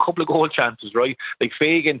had a couple of goal chances, right? Like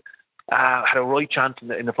Fagan had a right chance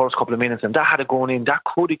in the first couple of minutes, and that had it going in. That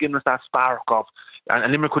could have given us that spark of,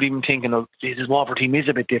 and Limerick could even think, this Waterford team is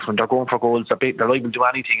a bit different. They're going for goals. They're liable to do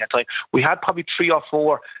anything at times. We had probably 3 or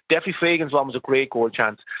 4. Definitely Fagan's one was a great goal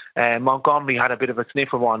chance. Montgomery had a bit of a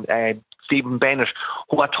sniffer one. Stephen Bennett,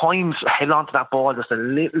 who at times held on to that ball just a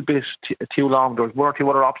little bit too long. There was 1 or 2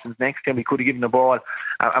 other options next to him. He could have given the ball,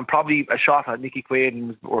 and probably a shot at Nicky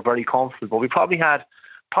Quaden were very comfortable. But we probably had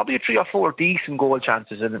a 3 or 4 decent goal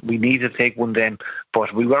chances, and we needed to take one then.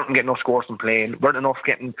 But we weren't getting enough scores from playing. Weren't enough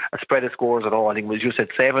getting a spread of scores at all. I think it was just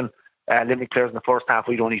at 7 Limerick players in the first half.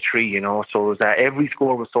 We'd only 3, So it was, every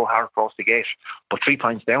score was so hard for us to get. But 3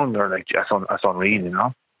 points down there, like, that's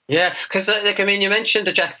unreal, Yeah, because you mentioned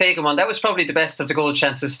the Jack Fagan one. That was probably the best of the goal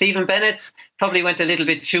chances. Stephen Bennett's probably went a little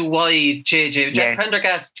bit too wide. Jack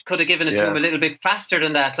Prendergast could have given it to him a little bit faster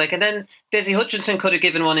than that. And then Desi Hutchinson could have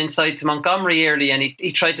given one inside to Montgomery early, and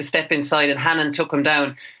he tried to step inside, and Hannon took him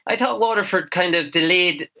down. I thought Waterford kind of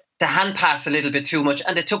delayed the hand pass a little bit too much,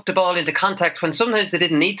 and they took the ball into contact when sometimes they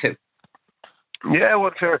didn't need to. Yeah,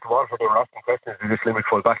 well, fair to Waterford, they were asking questions to this Limerick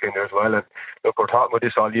full back in there as well. And look, we're talking about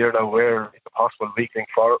this all year now, where it's a possible weakening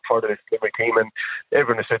for this Limerick team, and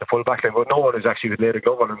everyone has said the full back line, but no one has actually laid a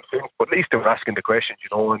glove on them since. But at least they were asking the questions,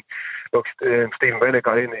 And look, Stephen Bennett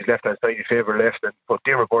got in his left hand side, his favourite left, but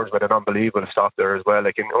Diarmuid Burns made an unbelievable stop there as well.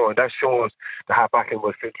 And that shows the half back end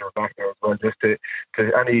was filtering back there as well, just to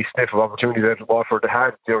any sniff of opportunity that Waterford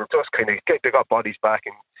had. They were just they got bodies back,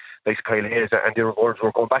 and like Kyle Hayes and Diarmuid Burns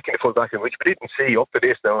were going back in the full back line, which we didn't see up to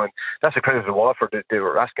this now, and that's a credit to Waterford that they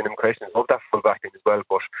were asking them questions about that full back line as well.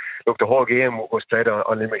 But look, the whole game was played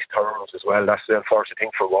on Limerick's terms as well. That's the unfortunate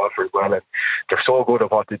thing for Waterford as well, and they're so good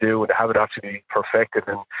at what they do, and they have it absolutely perfected.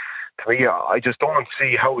 And to me, I just don't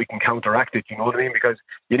see how we can counteract it, you know what I mean? Because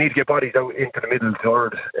you need to get bodies out into the middle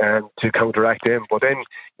third to counteract them, but then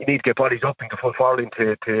you need to get bodies up into full forward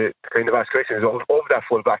to kind of ask questions over that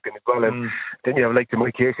full back as well. And then you have like the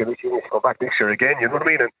Mike Casey, which you need to go back next year again, you know what I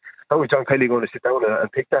mean? And how is John Kelly going to sit down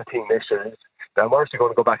and pick that team next year? Now Morrissey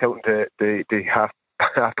going to go back out into the half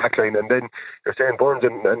back line, and then you're saying Burns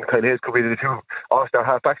and Kyle Hayes could be the 2 all-star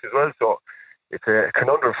half backs as well, so it's a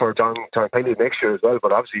conundrum for John Kelly next year as well,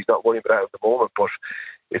 but obviously he's not worrying about that at the moment. But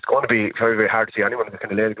it's going to be very, very hard to see anyone that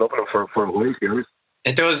can lay the glove on him for a while, to be honest.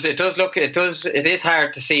 It is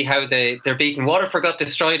hard to see how they're beaten. Waterford got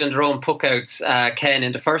destroyed in their own puckouts, Ken,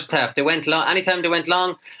 in the first half. They went long. Anytime they went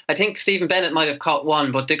long, I think Stephen Bennett might have caught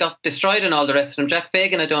one, but they got destroyed in all the rest of them. Jack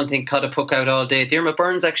Fagan, I don't think, caught a puckout all day. Diarmuid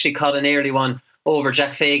Burns actually caught an early one over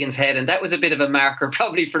Jack Fagan's head, and that was a bit of a marker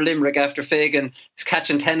probably for Limerick after Fagan was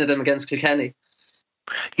catching 10 of them against Kilkenny.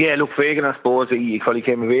 Yeah, look, Fagan, I suppose he probably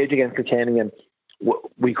came of age against Kilkenny, and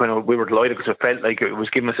we were delighted because it felt like it was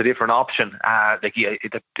giving us a different option. Like he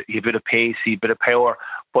had a bit of pace, he had a bit of power.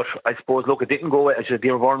 But I suppose, look, it didn't go. As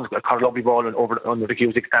Dear Burns caught a lovely ball and under the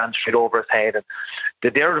Cusick stand straight over his head,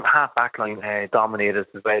 and their half back line dominated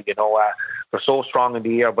as well. They're so strong in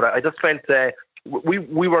the air. But I just felt we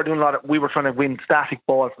were doing we were trying to win static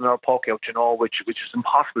ball from our puck out, which is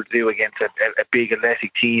impossible to do against a big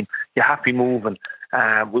athletic team. You have to be moving.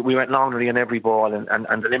 We went lonely on every ball, and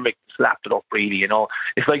the Limerick slapped it up really.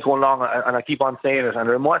 It's like going long, and I keep on saying it, and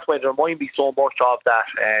there might be so much of that.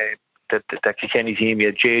 The Kilkenny team, you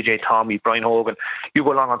had JJ, Tommy, Brian Hogan, you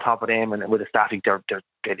go along on top of them, and with a static,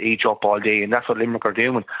 they'd age up all day, and that's what Limerick are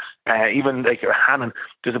doing. Even like Hannon,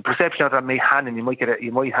 there's a perception that Hannon, you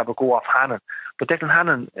might have a go off Hannon, but Declan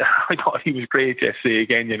Hannon, I thought he was great yesterday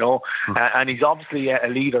again, and he's obviously a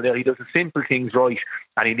leader there. He does the simple things right,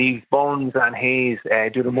 and he leaves Burns and Hayes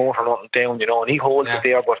do the motor up and down, and he holds it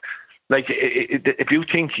there, but. Like, if you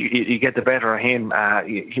think you get the better of him,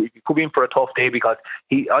 he could be in for a tough day, because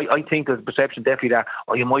I think there's a perception definitely that,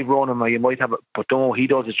 you might run him or you might have it, but no, he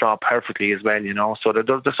does his job perfectly as well, So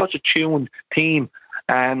they're such a tuned team.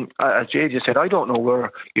 And as Jay just said, I don't know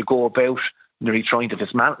where you go about really trying to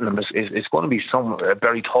dismantle them. It's going to be some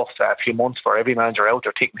very tough few months for every manager out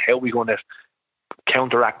there thinking how we're going to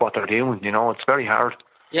counteract what they're doing. It's very hard.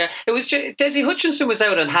 Yeah, it was. Desi Hutchinson was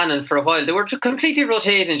out on Hannon for a while. They were completely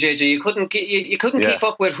rotating, JJ. You couldn't keep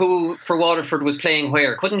up with who for Waterford was playing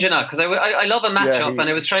where, couldn't you not? Because I love a matchup, and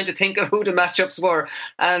I was trying to think of who the matchups were,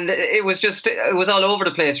 and it was all over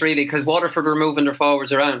the place really, because Waterford were moving their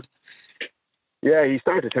forwards around. Yeah, he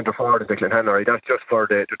started centre forward in Declan Hannon, right? That's just for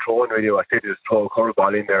the throw-in radio. I said just throw a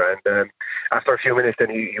curveball in there, and after a few minutes, then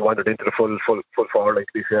he wandered into the full forward line,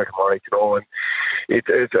 to be fair to Murray, and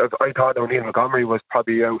I thought O'Neill Montgomery was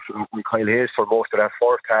probably out with Kyle Hayes for most of that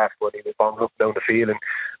first half when he was bombed up down the field, and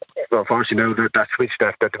unfortunately now that switch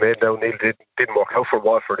that they made down O'Neill didn't work out for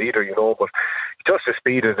Watford either, but just the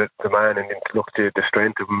speed of the man, and look, the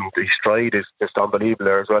strength of him, the stride is just unbelievable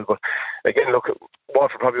there as well. But again, look,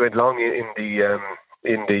 Watford probably went long in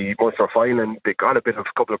the Munster final, and they got a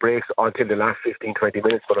couple of breaks until the last 15-20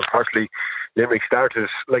 minutes, but unfortunately Limerick started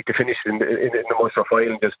like they finished in the Munster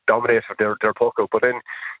final, just dominated their puck out. But then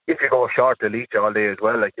if you go short, they lead you all day as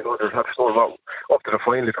well. There's have to score up to the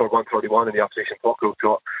final, they scored 131 in the opposition puck out.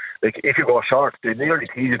 So if you go short, they nearly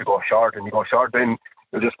tease you to go short, and you go short, then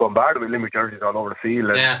you'll just bombard with Limerick jerseys all over the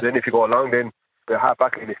field. And then if you go along, then the half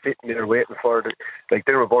back line is sitting there waiting for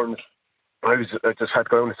Dear Burns. I just had to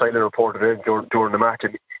go on the silent reporter during the match,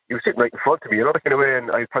 and he was sitting right in front of me, that kind of way, and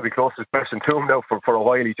I was probably closest person to him now for a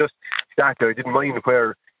while. He just sat there. I didn't mind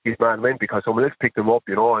where his man went, because someone else picked him up,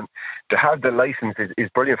 and to have the licence is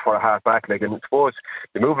brilliant for a half back. And I suppose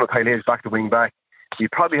the movement of Kyle Hayes back to wing back, he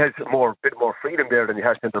probably has a bit more freedom there than he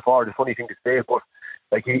has centre forward. It's a funny thing to say, but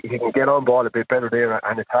he can get on ball a bit better there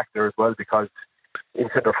and attack there as well, because in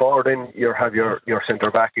centre forward, then you have your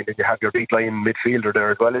centre back, and then you have your deep line midfielder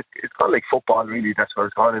there as well. It's kind of like football, really. That's where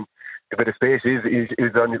it's gone. And a bit of space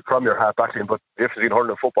is on from your half back line. But the difference between hurling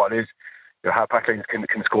and football is your half back lines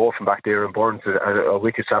can score from back there, and Burns a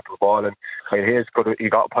wicked snap of the ball. And Hayes he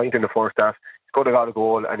got a point in the first half. He could have got a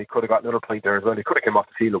goal, and he could have got another point there as well. He could have come off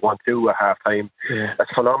the field at 1-2 at half time. Yeah.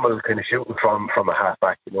 That's phenomenal kind of shooting from a half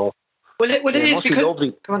back, Well, it is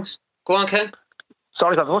because go on, Ken.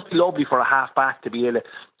 Sorry, it must be lovely for a half back to be able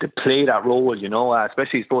to play that role,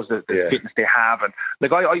 especially I suppose the fitness they have. And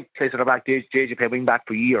I played centre back, JJ played wing back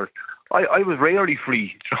for years. I was rarely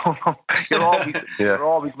free. You're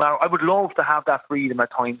always mad. I would love to have that freedom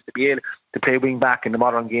at times to be able to play wing back in the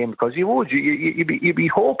modern game, because you'd be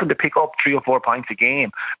hoping to pick up 3 or 4 points a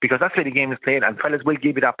game, because that's the way the game is played, and fellas will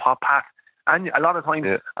give you that pop pass. And a lot of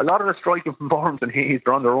times, a lot of the striking from Burns and Hayes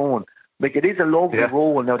are on their own. It is a lovely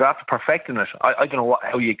role. Now, they're after perfecting it. I don't know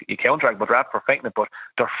how you counteract, but they're after perfecting it. But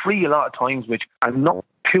they're free a lot of times, which I'm not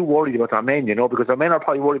too worried about our men, because our men are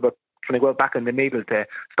probably worried about trying to go back in the middle to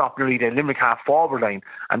stop nearly the Limerick half forward line.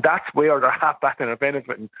 And that's where their half back are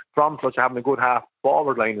benefiting from such having a good half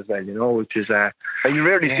forward line as well, which is... and you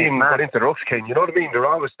rarely see them get into rucks, Ken. You know what I mean? They're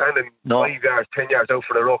always standing 5 yards, 10 yards out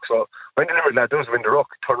for the ruck. So when the Limerick lad does win the ruck,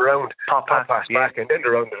 turn around, pop pass back, and then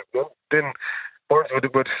they're around it. Then Burns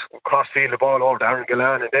would cross-field the ball over to Aaron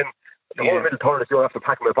Gillan, and then the whole middle third, if you're after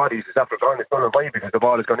packing my bodies, it's after turn, it's done away because the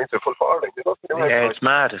ball has gone into the full forward line. It's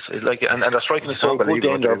mad. It's like, and they're striking it so good,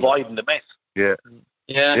 then they're avoiding the mess. Yeah.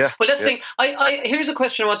 Well, let's think. Here's a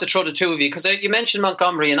question I want to throw to the two of you, because you mentioned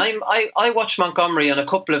Montgomery, and I watched Montgomery on a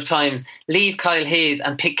couple of times leave Kyle Hayes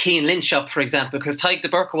and pick Cian Lynch up, for example, because Tyke de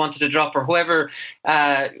Burke wanted to drop, or whoever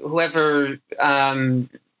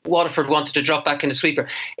Waterford wanted to drop back in the sweeper.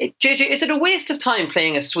 JJ, is it a waste of time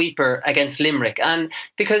playing a sweeper against Limerick? And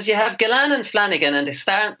because you have Gillan and Flanagan, and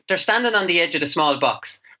they're standing on the edge of the small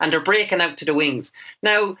box, and they're breaking out to the wings.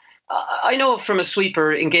 Now, I know from a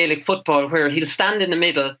sweeper in Gaelic football where he'll stand in the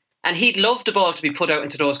middle and he'd love the ball to be put out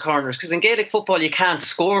into those corners, because in Gaelic football you can't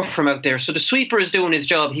score from out there. So the sweeper is doing his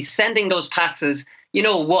job. He's sending those passes,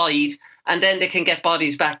 wide, and then they can get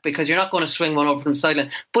bodies back because you're not going to swing one over from the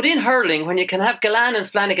sideline. But in hurling, when you can have Gallan and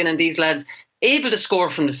Flanagan and these lads able to score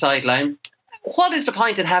from the sideline, what is the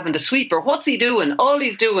point in having the sweeper? What's he doing? All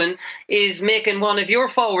he's doing is making one of your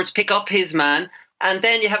forwards pick up his man, and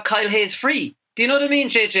then you have Kyle Hayes free. Do you know what I mean,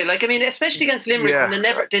 JJ? Especially against Limerick, when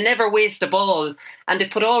they never waste a ball, and they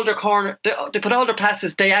put all their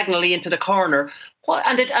passes diagonally into the corner.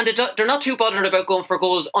 They're not too bothered about going for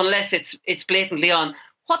goals unless it's blatantly on.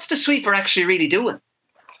 What's the sweeper actually really doing?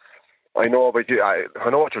 I know, but I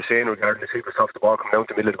know what you're saying regarding the sweeper off the ball coming down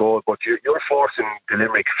the middle of the goal, but you're forcing the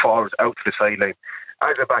Limerick forwards out to the sideline.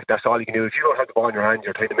 As a back, that's all you can do. If you don't have the ball in your hands,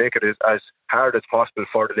 you're trying to make it as hard as possible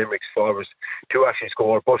for the Limerick's forwards to actually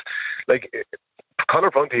score. But Conor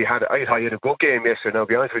Prunty had a good game yesterday. Now, to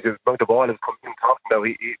be honest with you, the ball has come in top now.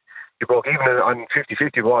 He broke even on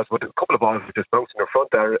 50-50 balls, but a couple of balls were just bouncing in front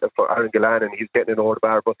there for Aaron Gallan, and he's getting it over the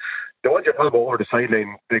bar. But the ones you're talking about over the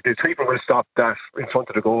sideline, the sweeper will stop that in front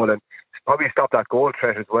of the goal, and probably stop that goal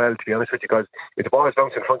threat as well, to be honest with you, because if the ball is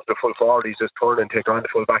bouncing in front of the full forward, he's just turning and taking on the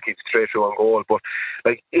full back, he's straight through on goal. But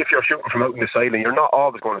if you're shooting from out in the sideline, you're not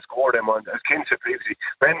always going to score them on. As Ken said previously,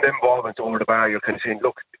 when them ball went over the bar, you're kind of saying,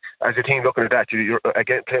 look, as a team looking at that, you're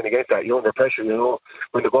again playing against that. You're under pressure,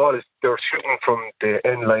 when the ball is, they're shooting from the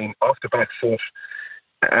end line off the back foot,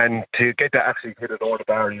 and to get that actually hit it over the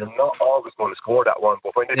bar, you're not always going to score that one.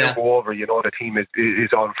 But when they do go over, the team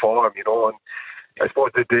is on form, and I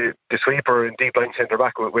suppose the sweeper and deep line centre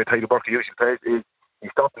back with Hegarty Burke usually plays is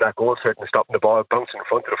he's stopping that goal threat and stopping the ball bouncing in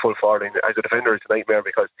front of the full forward line. As a defender, it's a nightmare,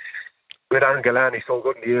 because with Aaron Gallan, he's so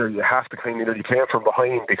good in the air, you have to kind of nearly play from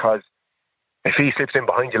behind, because if he slips in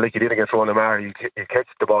behind you like he did against Ronan Maher, he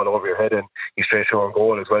catches the ball over your head and he's straight through on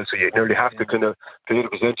goal as well. So you nearly have to kind of play the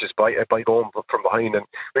percentages by going from behind. And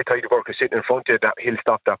with Hegarty Burke sitting in front of you, that he'll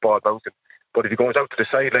stop that ball bouncing. But if he goes out to the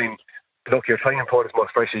sideline, look, you're trying to put as much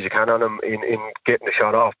pressure as you can on him in getting the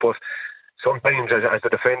shot off. But sometimes as a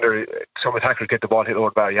defender, some attackers get the ball hit over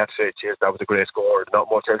the bar, you have to say, cheers, that was a great score.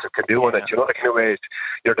 Not much else it can do on it. The kind of ways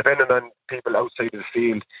you're depending on people outside of the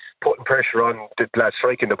field putting pressure on the lads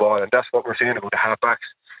striking the ball, and that's what we're saying about the half-backs.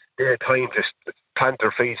 They had time to plant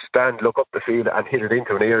their feet, stand, look up the field and hit it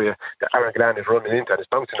into an area that Aaron Gallan is running into, and it's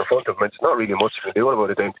bouncing in front of him, and it's not really much you can do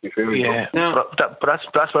about it then, to be fair. Yeah, but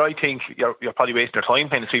that's what I think. You're probably wasting your time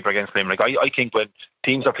playing a sweeper against Limerick. I think when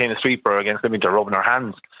teams are playing a sweeper against Limerick, they're rubbing their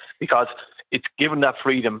hands, because it's given that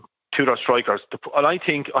freedom to their strikers. And I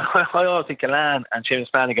always think Gallan and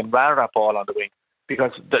Seamus Flanagan rather that ball on the wing,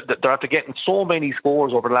 because they're after getting so many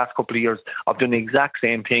scores over the last couple of years of doing the exact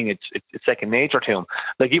same thing. It's second nature to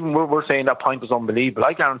them. Even we're saying that point was unbelievable.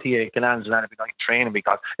 I guarantee you Gallan's done every night training,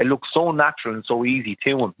 because it looks so natural and so easy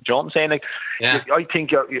to him. Do you know what I'm saying? I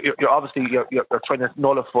think you're obviously you're trying to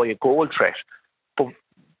nullify a goal threat, but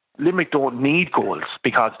Limerick don't need goals,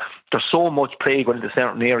 because there's so much play going into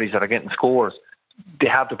certain areas that are getting scores. They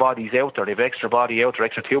have the bodies out there. They have extra body out there,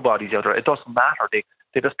 extra two bodies out there. It doesn't matter. They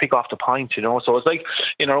just pick off the point, So it's like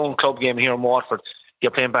in our own club game here in Waterford,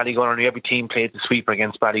 you're playing Ballygunner and every team plays the sweeper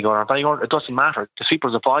against Ballygunner. Ballygunner, it doesn't matter. The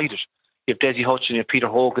sweeper's avoided. You have Desi Hutchin, you have Peter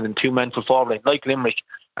Hogan and two men full forward line, like Limerick,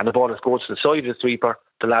 and the ball just goes to the side of the sweeper.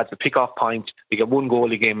 The lads will pick off points. You get one goal,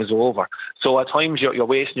 the game is over. So at times you're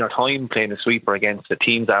wasting your time playing a sweeper against the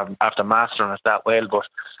teams after mastering it that well. But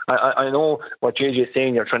I know what JJ is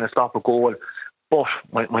saying, you're trying to stop a goal. But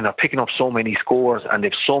when they're picking up so many scores and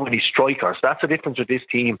they've so many strikers, that's the difference with this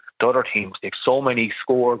team to other teams. They've so many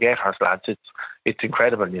score getters, lads. It's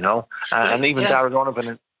incredible, And even Darragh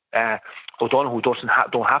Donovan and O'Donoghue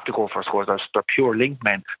don't have to go for scores. They're pure link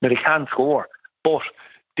men. Now they can score, but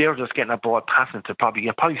they're just getting a ball passing to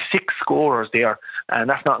probably six scorers there, and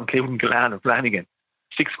that's not including Gallan and Flanagan.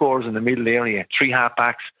 6 scorers in the middle area, 3 half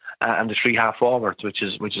backs and the 3 half forwards, which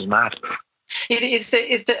is mad. It is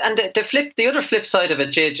the other flip side of it,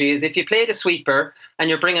 JG, is if you play the sweeper and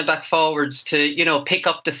you're bringing back forwards to pick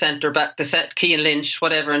up the centre back, the set Cian Lynch,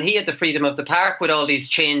 whatever, and he had the freedom of the park with all these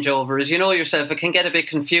changeovers. You know yourself, it can get a bit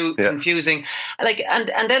confusing.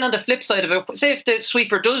 And then on the flip side of it, say if the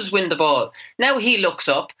sweeper does win the ball, now he looks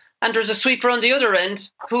up. And there's a sweeper on the other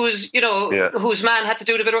end whose man had to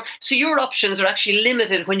do the bit of work. So your options are actually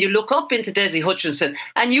limited when you look up into Desi Hutchinson,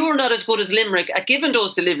 and you're not as good as Limerick at giving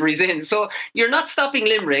those deliveries in. So you're not stopping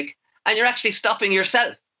Limerick, and you're actually stopping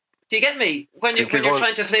yourself. Do you get me? When you're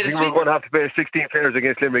trying to play the sweep. We're going to have to play 16 players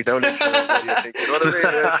against Limerick down there. You know what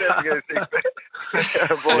I mean?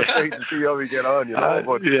 Both wait and see how we get on, you know.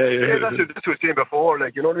 But that's what I was saying before.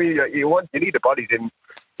 Like, you know what I mean? You need the bodies in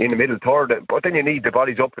the middle third, but then you need the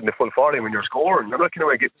bodies up in the full 40 when you're scoring. You're not,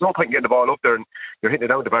 there's no point in getting the ball up there and you're hitting it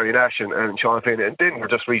down to Barry Nash and Sean Finn, and then we're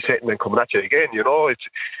just resetting and coming at you again. You know,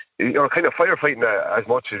 you're kind of firefighting as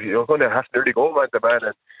much as you're going to have to nearly go man to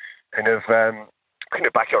man and kind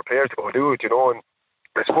of back your players to go do it, you know. And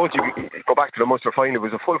I suppose you go back to the Munster final. It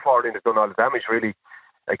was a full 40 that done all the damage really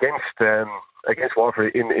against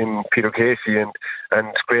Waterford in Peter Casey and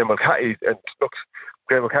Graham Mulcahy. And look,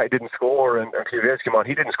 Graham Mulcahy didn't score and Cleveland came on,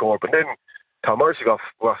 he didn't score, but then Tom Morrissey got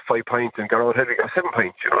 5 points and Garrod Hedley got 7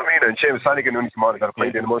 points, you know what I mean? And Seamus Flanagan only came on and got a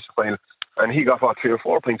point in the Munster final and he got 3 or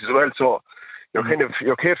 4 points as well. So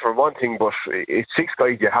you're cared for one thing, but it's 6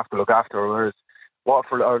 guys you have to look after, whereas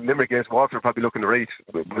Watford or Limerick against Watford probably looking to right.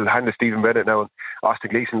 We'll hand to Stephen Bennett now and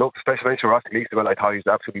Austin Gleeson. Look, special mention for Austin Gleeson. Well, I thought he was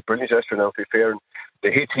absolutely brilliant yesterday now, to be fair. And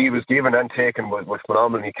the hits he was given and taken was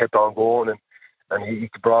phenomenal. He kept on going and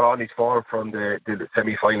he brought on his form from the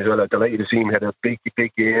semi-final as well. I'm delighted to see him. He had a big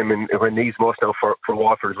game and when needs most now for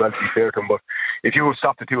Watford as well, to be fair to him. But if you would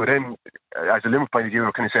stop the two of them, as a Limerick point of view,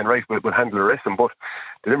 we're kind of saying, right, we'll handle the rest of them. But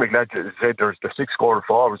the Limerick lads, as I said, there's 6 scoring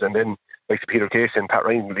forwards and then like Peter Casey and Pat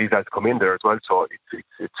Ryan, these guys come in there as well. So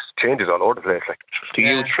it's changes all over the place. Like, it's a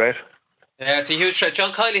huge threat. Yeah, it's a huge threat.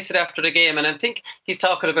 John Kiley said after the game, and I think he's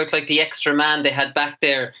talking about like the extra man they had back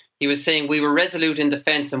there. He was saying we were resolute in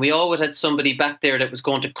defence and we always had somebody back there that was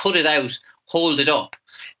going to cut it out, hold it up.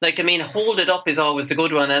 Like, I mean, hold it up is always the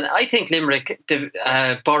good one. And I think Limerick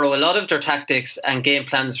borrow a lot of their tactics and game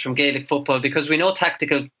plans from Gaelic football, because we know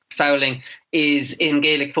tactical fouling is in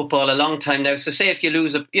Gaelic football a long time now. So say if you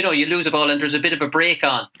lose a ball and there's a bit of a break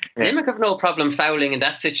on, Limerick have no problem fouling in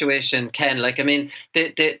that situation, Ken. Like, I mean,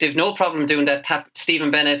 they've no problem doing that.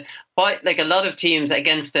 Stephen Bennett, like a lot of teams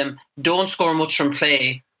against them don't score much from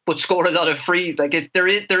play but score a lot of frees. Like, there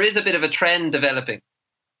is a bit of a trend developing.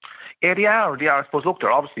 Yeah, they are. I suppose, look,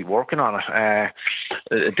 they're obviously working on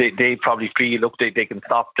it. They probably feel, look, they can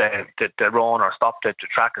stop the run or stop the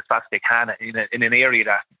track as fast as they can in an area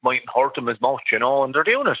that mightn't hurt them as much, you know, and they're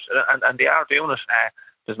doing it, and they are doing it.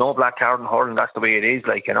 There's no black card in hurling, that's the way it is,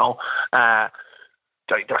 like, you know.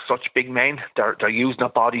 They're such big men. They're using their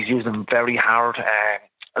bodies, using them very hard.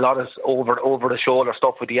 A lot of over the shoulder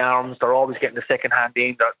stuff with the arms. They're always getting the second hand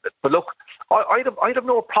in. But look, I'd have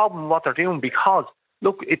no problem with what they're doing, because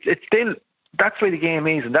look, it's still, that's where the game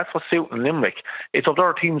is, and that's what's suiting Limerick. It's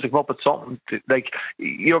other teams that come up with something like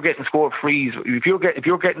you're getting scored frees. If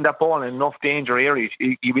you're getting that ball in enough danger areas,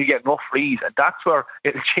 you will get enough frees, and that's where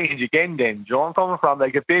it'll change again. Then, do you know where I'm coming from?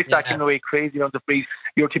 Like, if they start giving away crazy on the frees,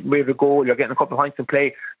 you're tipping away the goal, you're getting a couple of points in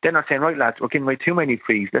play. Then they're saying, right, lads, we're giving away too many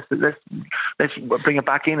frees. Let's bring it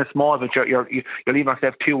back in a small bit. You're leaving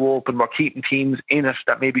ourselves too open. We're keeping teams in it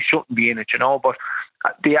that maybe shouldn't be in it, you know. But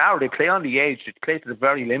they play on the edge. They play to the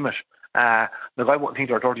very limit. Look, I wouldn't think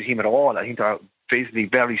they're a dirty team at all. I think they're basically a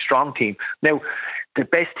very strong team. Now, the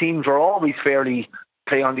best teams are always fairly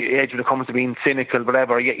play on the edge when it comes to being cynical,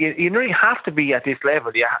 whatever. You really have to be at this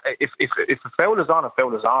level. Yeah, if a foul is on, a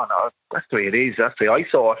foul is on. That's the way it is. That's the way I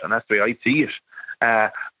saw it, and that's the way I see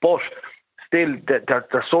it. But still,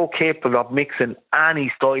 they're so capable of mixing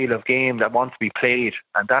any style of game that wants to be played,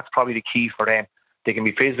 and that's probably the key for them. They can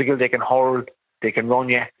be physical, they can hurl, they can run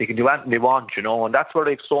you, they can do anything they want, you know, and that's where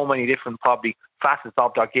they have so many different probably facets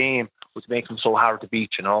of their game, which makes them so hard to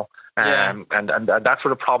beat, you know. And that's where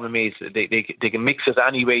the problem is. They can mix it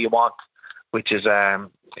any way you want, which is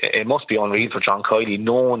it must be unreal for John Kiley,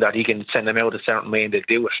 knowing that he can send them out a certain way and they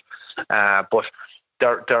do it. But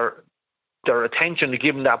their attention to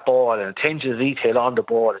giving that ball and attention to detail on the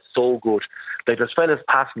ball is so good. Like, there's fellas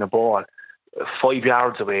passing the ball 5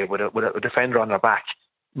 yards away with a defender on their back,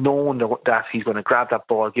 knowing that he's going to grab that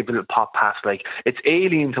ball, give a little pop pass. Like, it's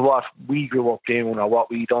alien to what we grew up doing or what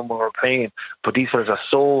we done when we were playing, but these fellas are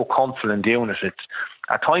so confident doing it. It's,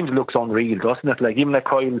 at times it looks unreal, doesn't it? Like, even the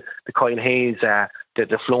Kyle Hayes,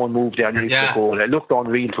 the flowing move there underneath the goal, it looked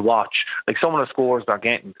unreal to watch. Like, some of the scores they're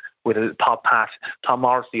getting with a pop pass, Tom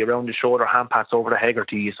Morrissey around the shoulder, hand pass over to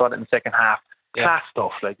Hegarty, you saw that in the second half. Class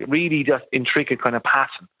stuff, like, really just intricate kind of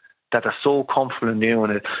passing that they're so confident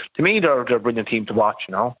doing it. To me, they're a brilliant team to watch,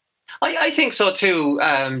 you know. I think so too,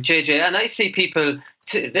 JJ. And I see people,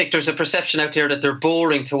 like, there's a perception out there that they're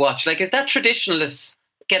boring to watch. Like, is that traditionalists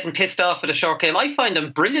getting pissed off at a short game? I find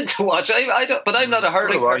them brilliant to watch. I don't, but I'm not a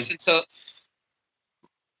hurling person, so.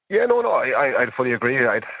 Yeah, no, I fully agree.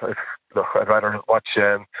 I'd rather watch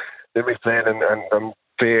Limerick playing, and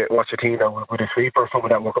watch a team now with a sweeper, some of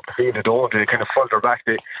that work up the field, they don't. They kind of falter back.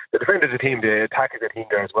 The defenders of the team, the attack of the team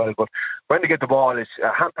there as well. But when they get the ball, it's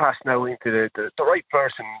a hand pass now into the right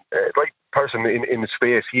person in the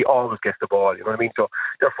space. He always gets the ball, you know what I mean? So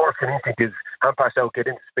their first instinct is hand pass out, get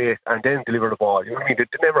into space, and then deliver the ball. You know what I mean? They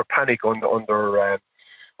never panic under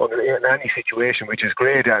in any situation, which is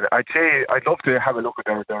great. And I'd love to have a look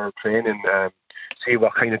at their training, see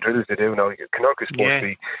what kind of drills they do now. Canuck is supposed to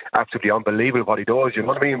be absolutely unbelievable what he does, you know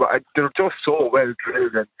what I mean? But they're just so well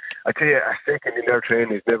drilled, and I tell you, a second in their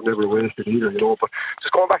training is never wasted either, you know. But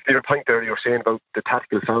just going back to your point there, you were saying about the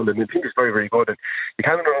tactical foul, and I think it's very, very good. And you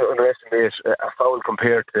can't underestimate a foul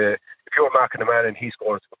compared to if you're marking a man and he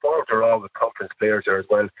scores. The forwards are always confidence players there as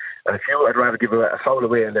well. And I'd rather give a foul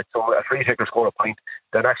away and let a free taker score a point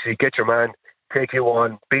than actually get your man, take you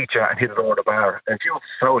on, beat you, and hit it over the bar. And if you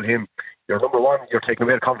foul him, you're number one, you're taking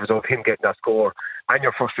away the confidence of him getting that score, and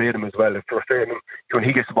you're frustrating him as well. If you're frustrating him, when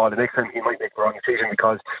he gets the ball the next time, he might make the wrong decision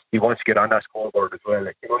because he wants to get on that scoreboard as well.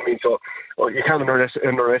 Like, you know what I mean? So you can't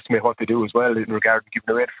underestimate what they do as well in regard to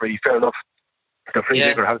giving away the free. Fair enough, the free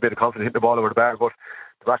taker has a bit of confidence hitting the ball over the bar, but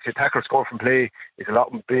to actually tackle score from play is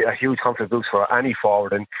a huge confidence boost for any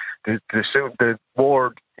forward. And the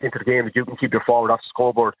more into the game that you can keep your forward off the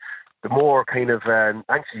scoreboard, the more kind of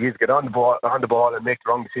anxious he is to get on the ball and make the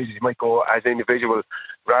wrong decisions. You might go as an individual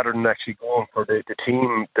rather than actually going for the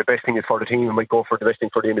team. The best thing is for the team. You might go for the best thing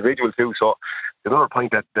for the individual too. So another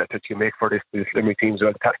point that you make for this Limerick team is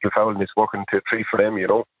the tactical fouling is working to treat for them, you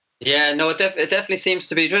know. Yeah, no, it definitely seems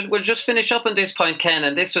to be. We'll just finish up on this point, Ken.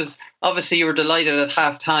 And this was, obviously you were delighted at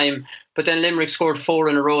half-time, but then Limerick scored 4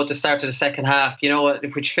 in a row at the start of the second half, you know,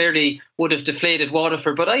 which fairly would have deflated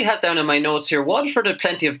Waterford. But I had down in my notes here, Waterford had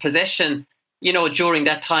plenty of possession, you know, during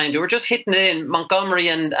that time. They were just hitting in. Montgomery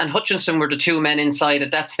and Hutchinson were the two men inside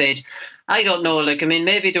at that stage. I don't know,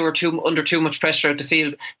 maybe they were under too much pressure at the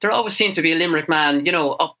field. There always seemed to be a Limerick man, you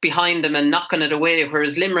know, up behind them and knocking it away,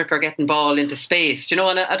 whereas Limerick are getting ball into space, you know.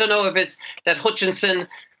 And I don't know if it's that Hutchinson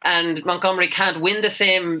and Montgomery can't win the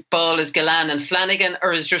same ball as Gillan and Flanagan,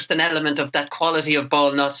 or is just an element of that quality of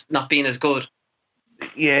ball not being as good.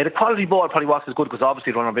 Yeah, the quality ball probably wasn't as good because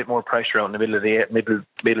obviously they're under a bit more pressure out in the middle of the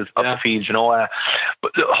the field, you know.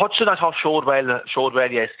 But Hutchinson, I thought showed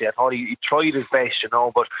well yesterday. I thought he tried his best, you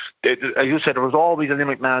know. But as you said, there was always a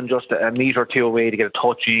Limerick man just a metre or two away to get a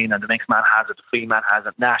touch in, and the next man has it, the free man has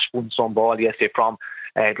it. Nash won some ball yesterday from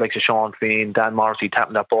like Sean Finn, Dan Morrissey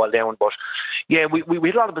tapping that ball down. But yeah, we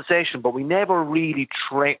had a lot of possession, but we never really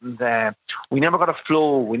threatened. We never got a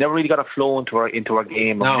flow. We never really got a flow into our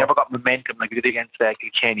game. No. We never got momentum like we did against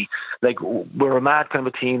Kilkenny. Like, we're a mad kind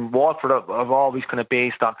of a team. Waterford have always kind of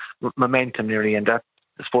based on momentum nearly, and that,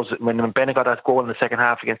 I suppose, when Bennett got that goal in the second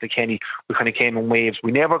half against Kilkenny, we kind of came in waves.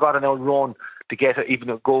 We never got an outrun to get even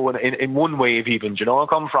a goal in one wave, even. Do you know where I'm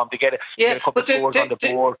coming from? To get a couple of scores on the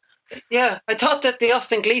board. Yeah, I thought that the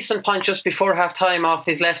Austin Gleeson point just before half-time off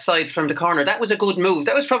his left side from the corner, that was a good move.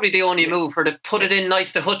 That was probably the only move where they put it in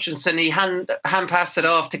nice to Hutchinson. He hand passed it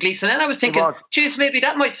off to Gleeson. And I was thinking, geez, maybe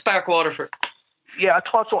that might spark Waterford. Yeah, I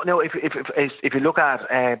thought so. Now, if you look at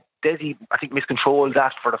Desi, I think miscontrolled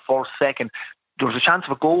that for the first second. There was a chance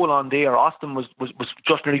of a goal on there. Austin was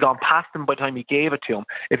just nearly gone past him by the time he gave it to him.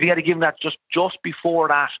 If he had given that just before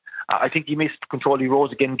that, I think he missed control. He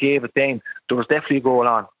rose again, gave it then. There was definitely a goal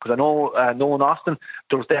on. Because I know, knowing Austin,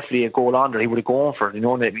 there was definitely a goal on there. He would have gone for it. You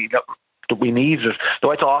know, that we needed it.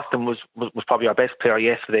 Though I thought Austin was probably our best player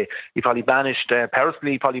yesterday. He probably banished,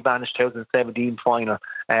 personally, 2017 final.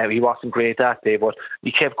 He wasn't great that day, but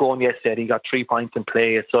he kept going yesterday. He got 3 points in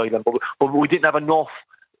play aside. But we didn't have enough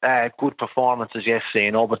good performances yesterday,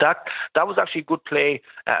 you know. But that was actually good play,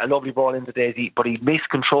 a lovely ball into Daisy, but he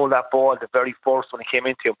miscontrolled that ball the very first when it came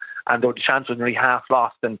into him, and the chance was nearly half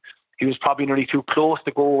lost, and he was probably nearly too close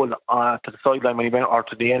to goal to the sideline when he went, or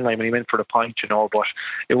to the end line when he went for the point, you know. But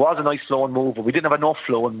it was a nice flowing move, but we didn't have enough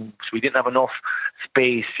flowing moves. We didn't have enough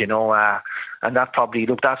space, you know. And that probably,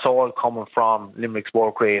 look, that's all coming from Limerick's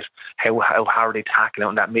work rate, how hard they tackle out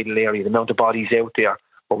in that middle area, the amount of bodies out there.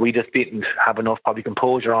 But we just didn't have enough probably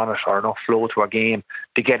composure on it or enough flow to our game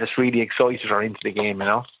to get us really excited or into the game, you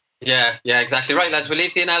know. Yeah, exactly. Right, lads, we'll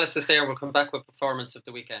leave the analysis there. We'll come back with performance of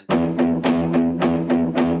the weekend.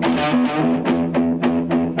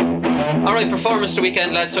 All right, performance of the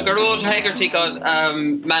weekend, lads. So Garrod Hegarty got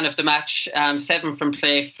man of the match, 7 from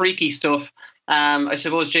play, freaky stuff. I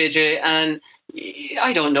suppose, JJ, and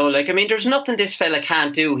I don't know, there's nothing this fella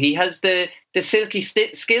can't do. He has the silky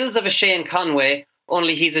skills of a Shane Conway,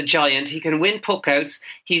 only he's a giant. He can win puckouts.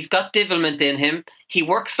 He's got devilment in him. He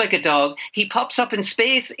works like a dog. He pops up in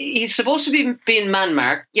space. He's supposed to be being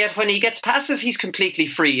man-marked, yet when he gets passes, he's completely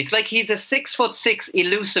free. It's like he's a 6'6"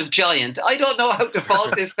 elusive giant. I don't know how to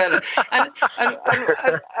fault this fella. And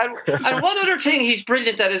one other thing he's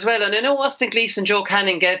brilliant at as well, and I know Austin Gleeson, Joe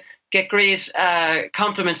Canning get great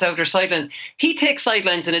compliments out their sidelines. He takes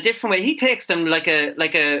sidelines in a different way. He takes them like a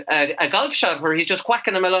golf shot where he's just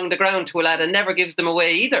whacking them along the ground to a lad and never gives them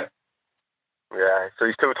away either. Yeah, so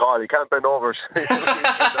he's too tall. He can't bend over. But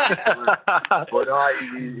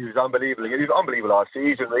he was unbelievable. He was unbelievable all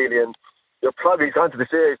season, really. And you're probably gone to the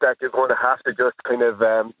stage that you're going to have to just kind of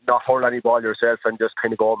not hold any ball yourself and just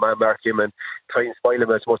kind of go man mark him and try and spoil him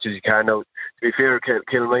as much as you can. Now, to be fair,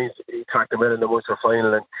 Kilmaine, he tracked him well in the Munster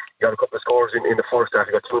final and he got a couple of scores in the first half.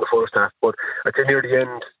 He got 2 in the first half. But I think near the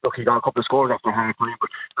end, look, he got a couple of scores after half time. But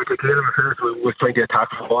I think Kilmaine was trying to attack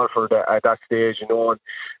the ball at that stage, you know. And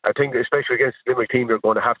I think, especially against the Limerick team, you're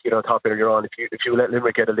going to have to get on top earlier on. If you let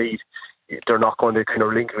Limerick get a lead, they're not going to kind of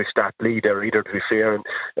relinquish that lead there either, to be fair. And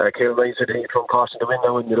Kilmaine said he from caution to win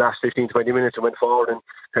now in the last 15-20 minutes and went forward,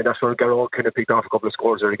 and that's where Garrod kind of picked off a couple of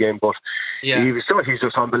scores there again. But he's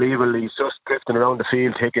just unbelievable. He's just drifting around the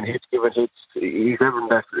field, taking hits, giving hits. He's everything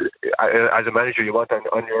that as a manager you want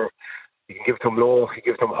on your. You can give it to him low, you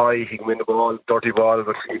give it to him high, he can win the ball, dirty ball,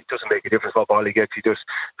 but it doesn't make a difference what ball he gets. He just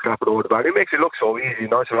scrap it over the bar. It makes it look so easy.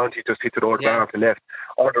 Nonchalant, he just hits it over the bar off the left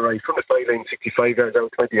or the right, from the sideline, 65 yards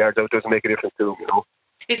out, 20 yards out. Doesn't make a difference to him, you know.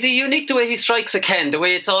 Is he unique the way he strikes a Ken, the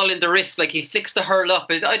way it's all in the wrist, like he flicks the hurl up?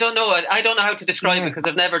 I don't know how to describe it because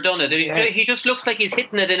I've never done it. He just looks like he's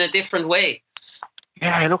hitting it in a different way.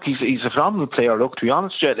 Yeah, look, he's a phenomenal player. Look, to be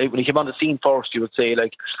honest, when he came on the scene first, you would say,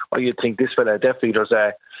 like, you'd think this fella, definitely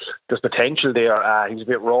there's potential there. He was a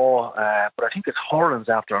bit raw, but I think his hurling's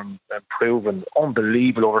after him improving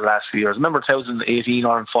unbelievable over the last few years. Remember 2018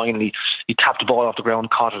 Ireland final, he tapped the ball off the ground,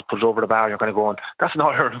 caught it, put it over the bar. You're kind of going, that's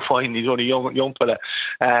not Ireland final. He's only a young fella.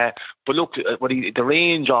 But look, the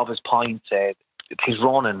range of his points, his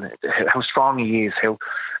running, how strong he is,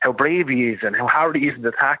 how brave he is, and how hard he is in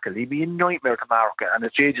the tackle. He'd be a nightmare to mark. And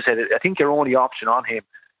as Jay just said, I think your only option on him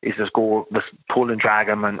is just go, just pull and drag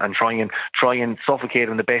him and try and suffocate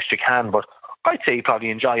him the best you can. But I'd say he probably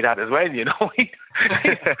enjoy that as well. You know, he'd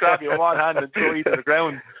grab you in one hand and throw you to the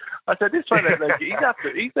ground. I said, this fella, like,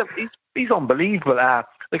 he's unbelievable.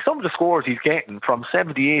 Like some of the scores he's getting from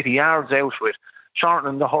 70, 80 yards out with,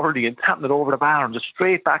 shortening the hurley and tapping it over the bar and just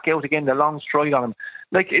straight back out again, the long stride on him.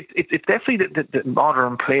 Like it's definitely the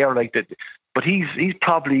modern player like that. But he's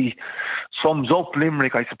probably sums up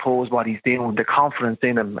Limerick, I suppose, what he's doing, the confidence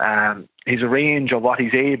in him, his range of what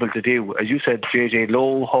he's able to do. As you said, JJ,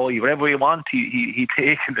 low, high, whatever you want, he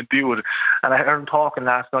takes it and do it. And I heard him talking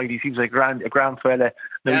last night. He seems like a grand fella.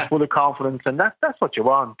 He's full of confidence, and that's what you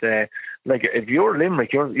want. Like if you're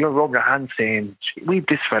Limerick, you're rubbing your hands saying, "We've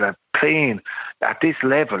this fella playing at this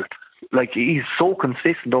level." Like he's so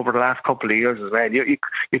consistent over the last couple of years as well. You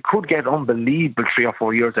could get unbelievable 3 or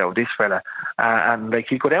 4 years out of this fella, and like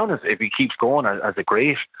he'll go down if he keeps going as a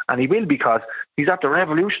great, and he will, because he's after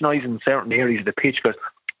revolutionising certain areas of the pitch. Because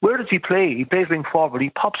where does he play? He plays link forward. He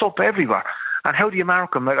pops up everywhere. And how do you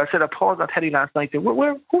mark him? Like I said, I paused on Teddy last night. Saying,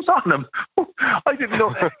 who's on him? I didn't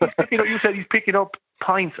know. You said he's picking up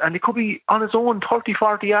points, and it could be on his own 30,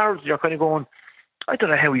 40 yards. You're kind of going, I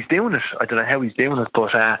don't know how he's doing it.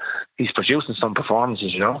 But he's producing some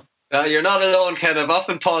performances, you know. You're not alone, Ken. I've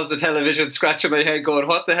often paused the television, scratching my head, going,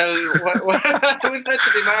 "What the hell? Who's meant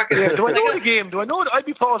to be marking?" Yeah, do I know the game? Do I know? I'd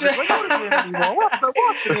be pausing. Do I know the game anymore?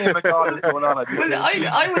 What's the game of God is going on?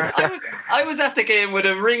 I was at the game with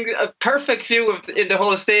a perfect view in the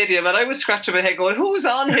whole stadium, and I was scratching my head, going, "Who's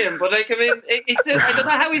on him?" But like, I mean, I don't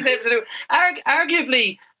know how he's able to do it.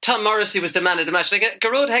 Arguably, Tom Morrissey was the man of the match. Like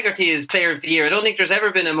Garrod Hegarty is Player of the Year. I don't think there's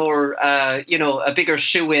ever been a more, a bigger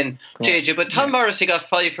shoe-in, JJ. But Tom Morrissey got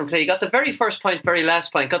 5 from play. He got the very first point, very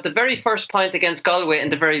last point. Got the very first point against Galway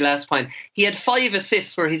and the very last point. He had 5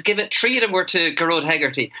 assists where he's given 3 of them were to Garrod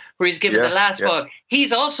Hegarty, where he's given the last ball.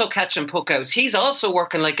 He's also catching puckouts. He's also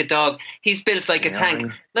working like a dog. He's built like a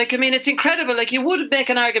tank. Like, I mean, it's incredible. Like, you would make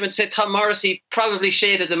an argument to say Tom Morrissey probably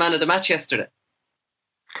shaded the man of the match yesterday.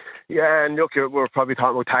 Yeah, and look, we're probably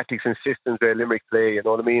talking about tactics and systems where Limerick play, you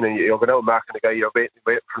know what I mean? And you're going out marking the guy, you're waiting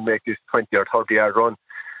for him to make this 20 or 30 yard run.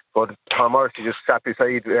 But Tom Morrissey just sat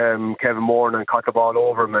beside Kevin Moore and caught the ball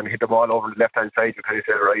over him and hit the ball over the left hand side. You kind of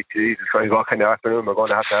say, right, Jesus, what kind of afternoon we're going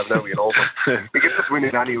to have now, you know? But we can just win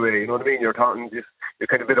it anyway, you know what I mean? You're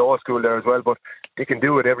kind of a bit old school there as well, but they can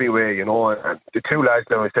do it every way, you know. And the two lads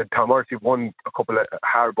now, I said Tom Morrissey won a couple of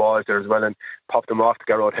hard balls there as well and popped them off to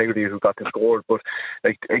Garrod Hegarty, who got the score. But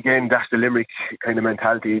like again, that's the Limerick kind of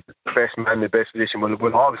mentality. The best man in the best position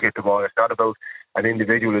will always get the ball. It's not about an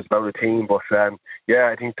individual, it's about a team. But yeah,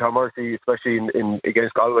 I think Tom Morrissey, especially in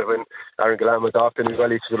against Galway when Aaron Gillan was often as well,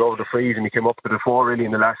 he stood over the freeze and he came up to the fore really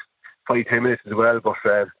in the last 5-10 minutes as well. But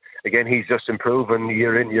again, he's just improving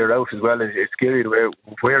year in, year out as well. It's scary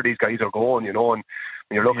where these guys are going, you know. And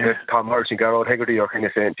when you're looking at Tom Morrissey and Garrod Hegarty, you're kind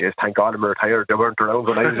of saying, "Jeez, thank God I'm retired. They weren't around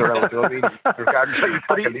when I was around." You know what I mean? Regardless how you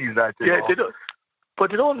tackle these lads, but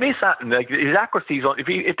they don't miss that. Like his accuracy,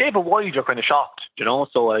 if they have a wide, you're kind of shocked, you know.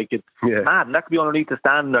 So like it's mad. And that could be underneath the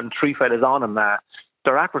stand and three fellas on him.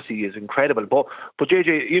 Their accuracy is incredible. But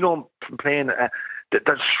JJ, you know, playing.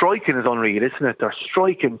 Their striking is unreal, isn't it? Their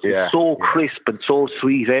striking is so crisp and so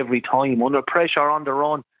sweet every time. Under pressure, on the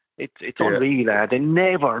run, it's unreal. They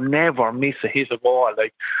never miss a hit at all.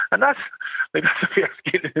 And that's a fair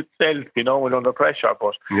skill in itself, you know, when under pressure.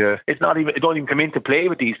 But it's not even. It don't even come into play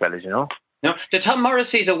with these fellas, you know. No, the Tom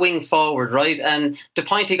Morrissey's a wing forward, right? And the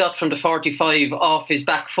point he got from the 45 off his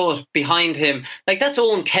back foot behind him, like that's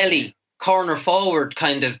Owen Kelly. Corner forward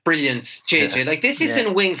kind of brilliance, JJ. Like this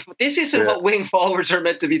isn't wing. This isn't what wing forwards are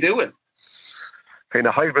meant to be doing. Kind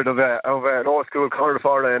of hybrid of an old school corner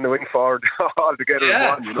forward and a wing forward all together in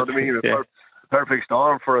one. You know what I mean? It's perfect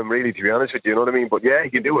storm for him, really. To be honest with you, you know what I mean. But yeah,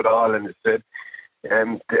 he can do it all, and it's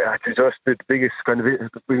just the biggest kind of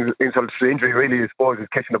insult to injury, really, I suppose, is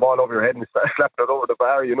catching the ball over your head and slapping it over the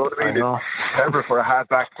bar. You know what I mean? It's terrible for a half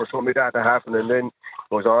back for something like that to happen, and then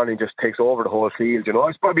goes on and just takes over the whole field. You know,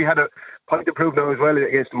 he's probably had a point to prove now as well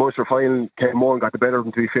against the Munster final. Came more and got the better of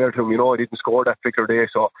him, to be fair to him. You know, he didn't score that particular day,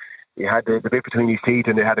 so he had the bit between his teeth,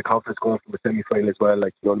 and they had a confidence going from the semi-final as well.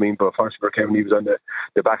 Like, you know what I mean? But first for Kevin, he was on the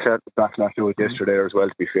backlash to it yesterday as well,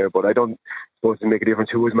 to be fair. But I don't suppose to make a difference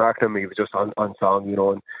who was marking him. He was just on song, you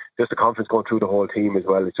know, and just the confidence going through the whole team as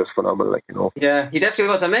well. It's just phenomenal, like, you know. Yeah, he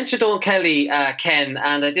definitely was. I mentioned Owen Kelly, Ken,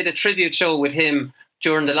 and I did a tribute show with him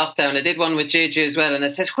during the lockdown. I did one with JJ as well, and I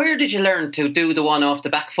said, "Where did you learn to do the one off the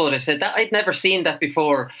back foot?" I said that I'd never seen that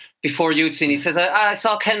before you'd seen. He says, I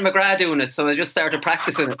saw Ken McGrath doing it, so I just started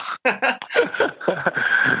practicing it.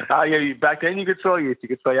 Back then you could try it,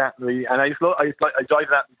 and I enjoyed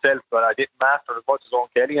that myself, but I didn't master as much as Owen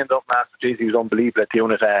Kelly ended up mastering. He was unbelievable at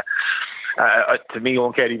doing it. To me,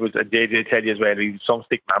 Owen Kelly was, JJ tell you as well, he was some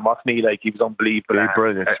stick man, wasn't he? Like, he was unbelievable.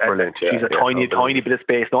 Brilliant. He's a tiny bit of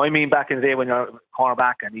space. Now, I mean, back in the day when you're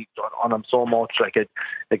cornerback and he's on him so much, like a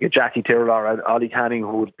Jackie Tyrrell or an Ollie Canning,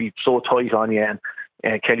 who would be so tight on you,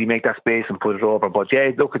 and Kelly make that space and put it over. But yeah,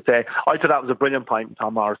 look, I thought that was a brilliant point in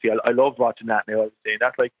Tom Morrissey. I loved watching that now. I was saying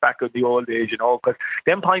that's like back in the old days, you know, because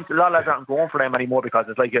them points, a lot of lads aren't going for them anymore because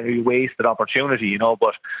it's like a wasted opportunity, you know.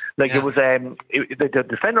 But like it was, the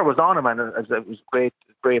defender was on him, and it was great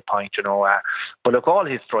point, you know. But look, all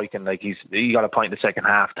his striking, like he got a point in the second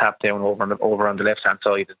half, tapped down over on the left hand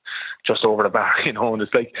side, and just over the bar, you know. And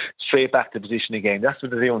it's like straight back to position again. That's what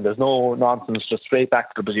they're doing. There's no nonsense. Just straight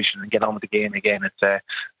back to the position and get on with the game again. It's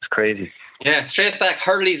crazy. Yeah, straight back,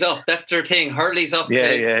 hurley's up. That's their thing. Hurley's up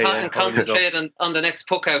and concentrate on the next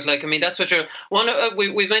puck out. Like, I mean, that's what you're.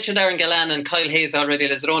 We've mentioned Aaron Gillan and Kyle Hayes already. I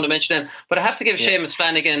don't want to mention them, but I have to give Seamus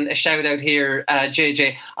Flanagan a shout out here,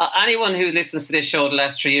 JJ. Anyone who listens to this show the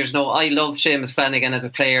last 3 years know I love Seamus Flanagan as a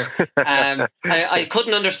player. I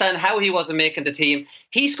couldn't understand how he wasn't making the team.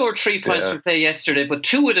 He scored 3 points from play yesterday, but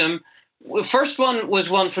two of them. First one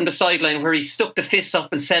was one from the sideline where he stuck the fist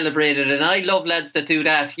up and celebrated, and I love lads that do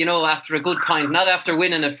that, you know, after a good point, not after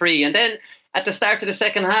winning a free. And then at the start of the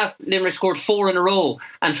second half, Limerick scored 4 in a row,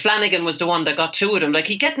 and Flanagan was the one that got 2 of them. Like,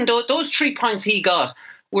 he getting those 3 points he got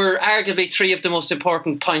were arguably 3 of the most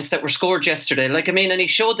important points that were scored yesterday. Like, I mean, and he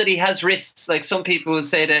showed that he has wrists. Like, some people would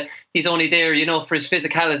say that he's only there, you know, for his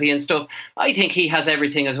physicality and stuff. I think he has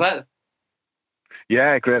everything as well.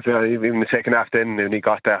 Yeah, great. Even the second half, then when he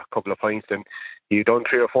got that couple of points, then he done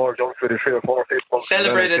 3 or 4 jumps with a 3 or 4 fist bumps.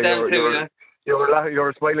 Celebrated them too. You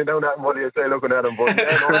were smiling down at him while you were looking at him. But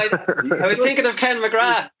I was thinking of Ken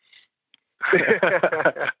McGrath.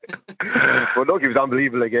 But look, he was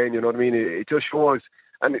unbelievable again. You know what I mean? It just shows.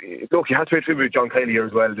 And look, you have to attribute John Kelly here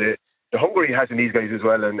as well. The hunger he has in these guys as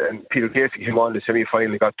well. And Peter Casey came on the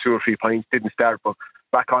semi-final, got 2 or 3 points, didn't start, but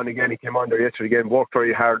back on again. He came on there yesterday again, worked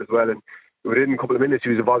very hard as well, and within a couple of minutes he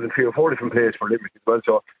was involved in 3 or 4 different plays for Limerick as well.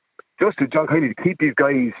 So just to John Kelly to keep these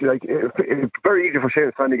guys, like, it's very easy for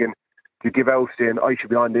Seamus Flanagan to give out saying I should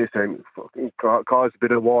be on this and cause a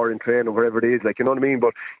bit of war in training or whatever it is, like, you know what I mean?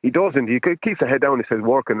 But he doesn't. He keeps the head down and says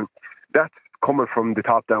work, and that's coming from the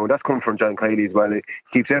top down. That's coming from John Kiley as well. It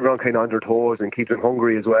keeps everyone kind of on their toes and keeps them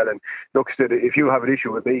hungry as well. And look, if you have an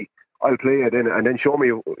issue with me, I'll play it in, and then show me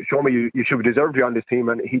you should deserve to be on this team.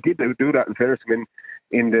 And he did do that in fairness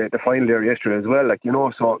in the final there yesterday as well. Like, you know,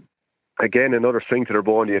 so again, another string to their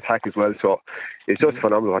bow in the attack as well. So it's just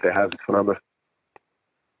phenomenal what they have. It's phenomenal.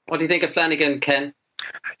 What do you think of Flanagan, Ken?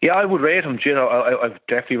 Yeah, I would rate him. You know, I've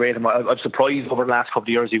definitely rated him. I'm surprised over the last couple of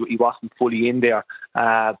years he wasn't fully in there.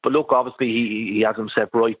 But look, obviously he has himself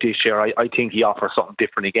right this year. I think he offers something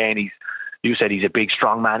different again. You said he's a big,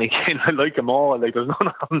 strong man again. I like them all. Like, there's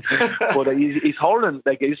none of them. But he's hurling.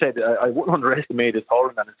 Like you said, I wouldn't underestimate his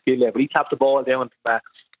hurling and his skill level. He tapped the ball down.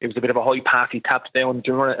 It was a bit of a high pass. He tapped down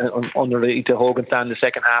underneath the Hogan stand in the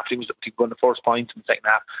second half. He was going the first point in the second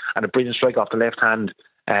half, and a brilliant strike off the left hand.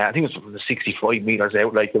 I think it was from the 65 metres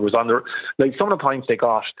out. Like, it was under. Like, some of the points they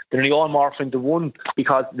got, they're nearly all morphed into one,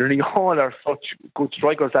 because they're nearly all are such good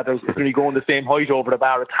strikers that they're nearly going the same height over the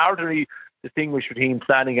bar. It's hard to really distinguish between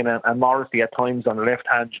Flanagan and Morrissey at times on the left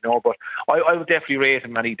hand, you know. But I would definitely rate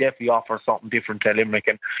him, and he definitely offers something different to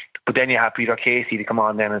Limerick. But then you have Peter Casey to come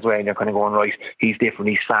on then as well, and you're kind of going, right, he's different,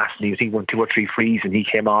 he's fast, and he won 2 or 3 frees, and he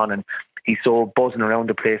came on, and he's so buzzing around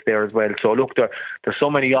the place there as well. So look, there's so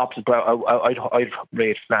many options, but I'd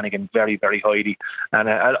rate Flanagan very, very highly. And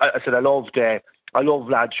I said I love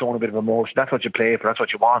lads showing a bit of emotion. That's what you play for. That's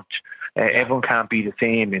what you want. Everyone can't be the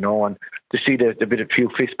same, you know. And to see the bit of few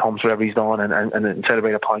fist pumps wherever he's done and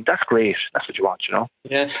celebrate a point, that's great. That's what you want, you know.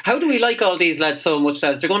 Yeah. How do we like all these lads so much,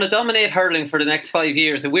 lads? They're going to dominate hurling for the next 5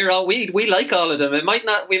 years, and we like all of them. We might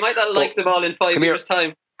not like them all in 5 years'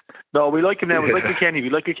 time. No, we like him now. We like the Kenny. We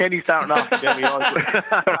like the Kenny starting off.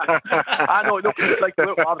 I know. Look, like,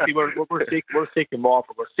 obviously we're sick. We're sick in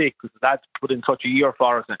Waterford. We're sick because that's put in such a year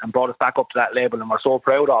for us and brought us back up to that level, and we're so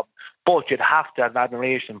proud of. But you'd have to have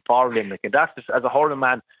admiration for Limerick, and that's just, as a hurling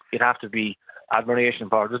man, you'd have to be admiration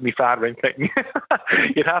for. It doesn't be father in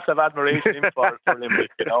you'd have to have admiration for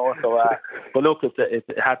Limerick, you know. So, but look, it's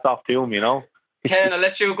hats off to him, you know. Ken, I'll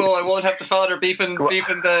let you go. I won't have the father beeping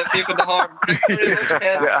the horn. Thanks very much,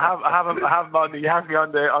 Ken. Yeah, have him on. He has me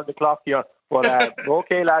on the clock here. But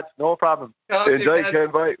okay, lads, no problem. Enjoy, Ken.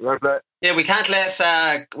 Bye. Yeah, we can't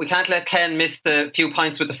let Ken miss the few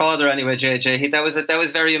pints with the father anyway, JJ. That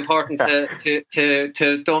was very important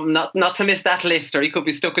to not to miss that lift, or he could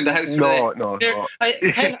be stuck in the house. No.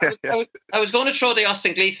 Ken, I was going to throw the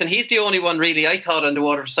Austin Gleeson. He's the only one really I thought on the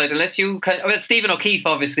Waterford side, unless Stephen O'Keefe,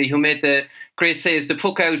 obviously, who made the great saves. The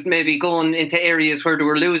puck out, maybe going into areas where they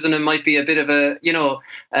were losing him, might be a bit of a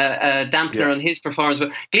dampener on his performance.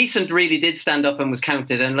 But Gleeson really did stand up and was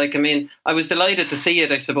counted, and I was delighted to see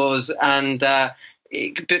it, I suppose. And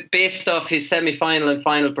based off his semi-final and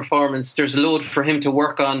final performance, there's a load for him to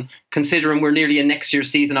work on, considering we're nearly in next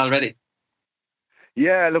year's season already.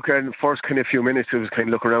 Yeah, look, and first kind of few minutes it was kind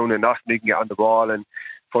of looking around and Austin didn't get on the ball, and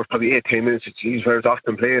first probably 8-10 minutes, geez, where's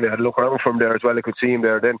Austin playing? I had to look around from there as well. I could see him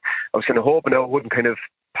there. Then I was kind of hoping that it wouldn't kind of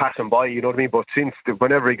pass him by, you know what I mean? But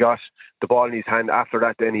whenever he got the ball in his hand after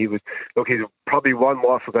that, then he's probably one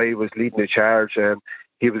Waterford guy who was leading the charge.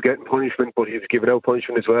 He was getting punishment, but he was giving out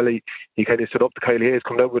punishment as well. He kind of stood up to Kyle Hayes,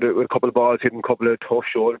 come out with a couple of balls, hitting a couple of tough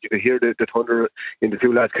shoulders. You could hear the thunder in the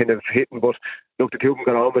two lads kind of hitting. But look, the two of them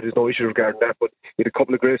got on, but there's no issue regarding that. But he had a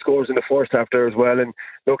couple of great scores in the first half there as well. And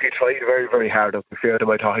look, he tried very, very hard. To be fair to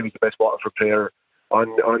him, I thought he was the best Waterford player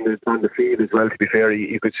on the field as well. To be fair,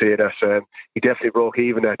 you could say that he definitely broke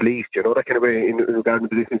even at least, you know, that kind of way in regarding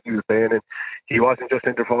the positions he was playing. And he wasn't just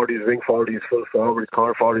into 40s, ring 40s, full forward,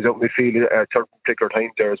 corner 40s, out in midfield at certain particular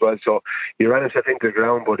times there as well. So he ran himself into the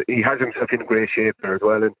ground, but he has himself in great shape there as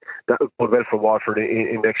well, and that will bode well for Waterford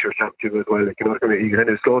in next year's championship as well. Like, you know, he kind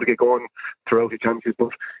of slow to get going throughout the championship,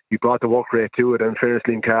 but he brought the work rate to it. And fairness,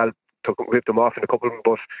 Liam Cal whipped him off in a couple of them,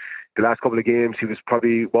 but the last couple of games he was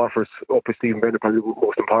probably Waterford's, up with Stephen Bennett, probably the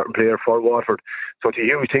most important player for Waterford. So it's a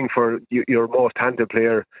huge thing for your most talented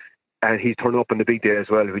player, and he's turning up on the big day as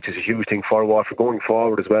well, which is a huge thing for Waterford going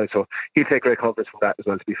forward as well. So he'll take great confidence from that as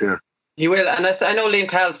well, to be fair. He will, and I know Liam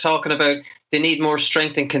Call's talking about they need more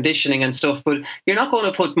strength and conditioning and stuff, but you're not going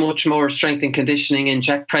to put much more strength and conditioning in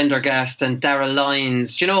Jack Prendergast and Darrell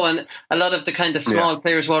Lyons, you know, and a lot of the kind of small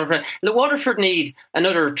players Waterford need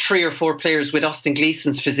another 3 or 4 players with Austin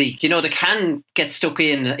Gleeson's physique, you know, that can get stuck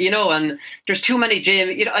in, you know, and there's too many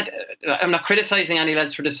I'm not criticising any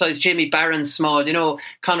lads for the size. Jamie Barron's small, you know,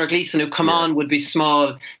 Conor Gleeson, who come on, would be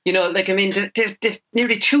small, you know, like, I mean, they've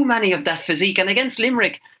nearly too many of that physique, and against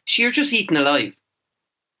Limerick, you're just eaten alive.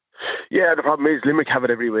 Yeah, the problem is Limerick have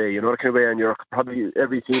it every way, you know, that kind of way, and you're probably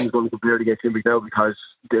every team is going to compare against Limerick now because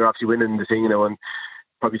they're actually winning the thing, you know, and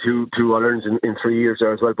probably two All-Irelands in 3 years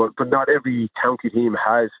there as well. But not every county team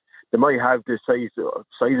has they might have the size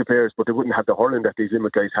of players, but they wouldn't have the hurling that these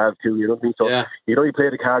Limerick guys have too. You know what I mean? So you know, you play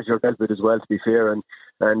the cards you're dealt with as well. To be fair,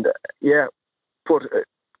 and yeah, but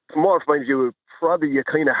from Waterford point of view, probably you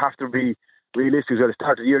kind of have to be realistic as well. At the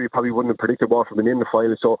start of the year, you probably wouldn't have predicted Waterford being in the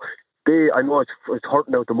final. So I know it's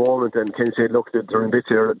hurting out the moment, and Ken said, look, they're in bits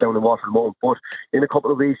here down in Waterford at the moment. But in a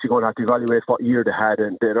couple of weeks, you're going to have to evaluate what year they had,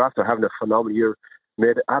 and they're after having a phenomenal year.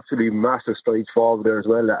 Made absolutely massive strides forward there as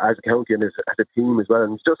well as a county and as a team as well,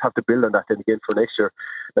 and you just have to build on that then again for next year.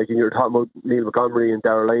 Like you're talking about Neil Montgomery and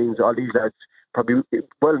Darragh Lyons, all these lads probably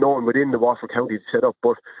well known within the Waterford County setup,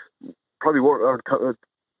 but probably weren't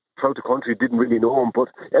throughout the country didn't really know him, but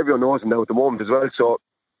everyone knows him now at the moment as well. So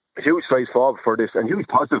huge strides forward for this, and huge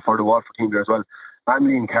positive for the Waterford team there as well.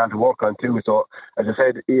 Family and Cal to work on too. So as I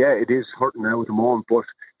said, yeah, it is hurting now at the moment, but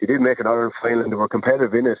they did make an Ireland final and they were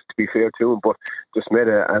competitive in it, to be fair to them, but just met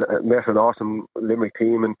an awesome Limerick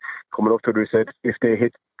team, and coming up to it, they said if they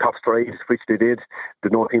hit top strides, which they did,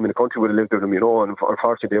 that no team in the country would have lived with them, you know, and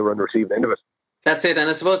unfortunately they were on the receiving end of it. That's it, and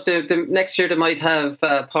I suppose the next year they might have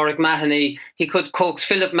Pádraig Mahoney. He could coax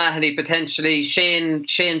Philip Mahoney potentially, Shane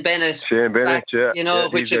Bennett, back, yeah, you know,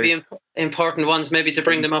 which would be important ones maybe to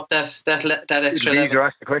bring them up that extra level. You're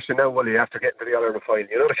asking the question now, will he, after getting to the Ireland final?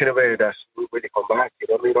 You know, the kind of way that will he come back? You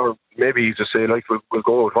know what I mean? Or maybe he's just say like we'll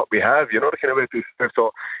go with what we have. You know, the kind of way.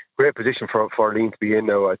 So great position for Liam to be in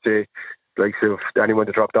now. I'd say. Like, so if anyone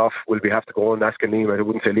that dropped off will be have to go and ask Liam. I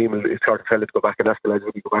wouldn't say Liam. It's hard to tell to go back and ask the lads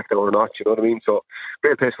will he go back there or not. You know what I mean? So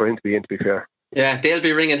great place for him to be in, to be fair. Yeah, they'll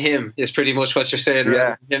be ringing him, is pretty much what you're saying.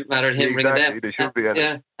 Yeah. It mattered him ringing them. They should be.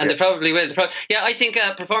 And they probably will. I think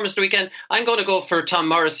performance of the weekend, I'm going to go for Tom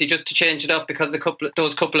Morrissey just to change it up, because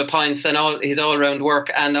those couple of points and all his all-round work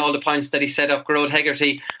and all the points that he set up. Gerard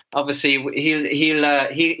Hegarty, obviously,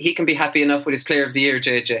 he can be happy enough with his Player of the Year,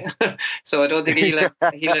 JJ. So I don't think he'll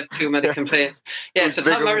have too many complaints. Yeah, so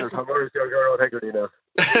Tom Morrissey. Tom Morrissey or Gerard Hegarty now.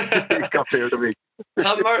 He's got Player of the Week.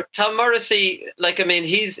 Tom Morrissey, like, I mean,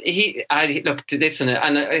 look to listen,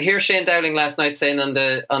 and I hear Shane Dowling last night saying on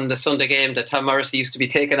the Sunday game that Tom Morrissey used to be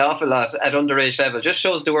taken off a lot at underage level. Just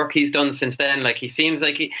shows the work he's done since then. Like, he seems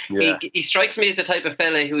like he strikes me as the type of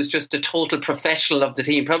fella who's just a total professional of the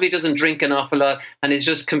team. Probably doesn't drink an awful lot and is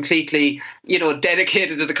just completely, you know,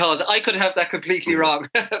 dedicated to the cause. I could have that completely wrong,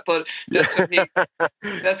 but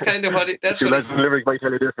that's kind of what. That's what. Limerick might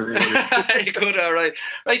tell you differently. You could, all right.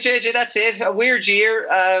 Right, JJ, that's it. A weird year.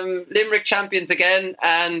 Limerick champions again,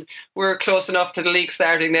 and we're close enough to the league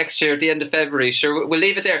starting next year at the end of February. Sure, we'll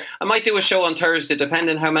leave it there. I might do a show on Thursday,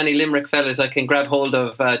 depending on how many Limerick fellas I can grab hold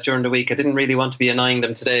of during the week. I didn't really want to be annoying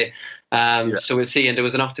them today. So we'll see, and there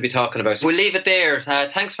was enough to be talking about. We'll leave it there.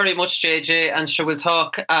 Thanks very much, JJ, and sure, we'll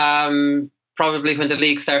talk probably when the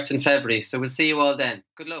league starts in February. So we'll see you all then.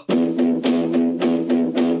 Good luck.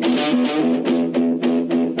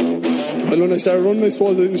 And when I started running, I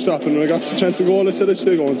suppose I didn't stop, and when I got the chance to go, I said I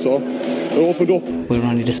should go, so I opened up. We're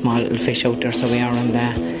only the small little fish out there, so we are,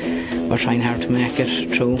 and we're trying hard to make it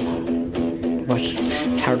through. But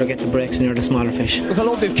it's hard to get the breaks when you're the smaller fish. Because I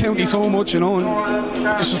love this county so much, you know, and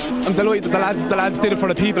it's just, I'm delighted that the lads did it for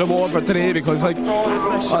the people of Waterford today, because like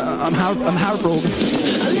I'm heartbroken.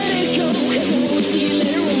 I let it go, 'cause I won't see you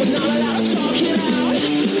later when we're not allowed to talk it out.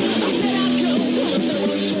 I said I'd go, but I said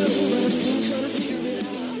I should, but I'm still trying to figure it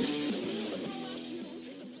out.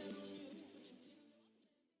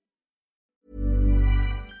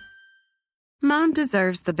 Mom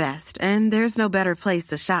deserves the best, and there's no better place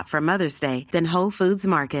to shop for Mother's Day than Whole Foods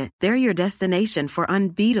Market. They're your destination for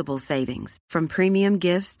unbeatable savings, from premium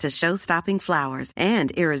gifts to show-stopping flowers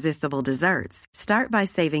and irresistible desserts. Start by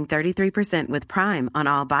saving 33% with Prime on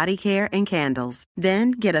all body care and candles.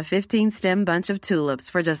 Then get a 15-stem bunch of tulips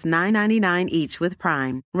for just $9.99 each with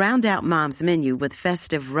Prime. Round out Mom's menu with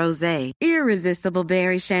festive rosé, irresistible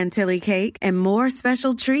berry chantilly cake, and more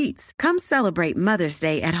special treats. Come celebrate Mother's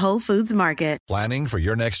Day at Whole Foods Market. Planning for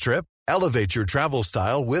your next trip? Elevate your travel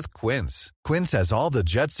style with Quince. Quince has all the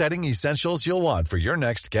jet-setting essentials you'll want for your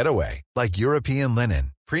next getaway, like European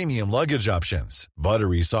linen, premium luggage options,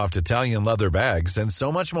 buttery soft Italian leather bags, and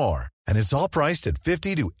so much more. And it's all priced at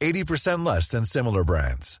 50 to 80% less than similar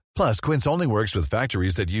brands. Plus, Quince only works with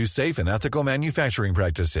factories that use safe and ethical manufacturing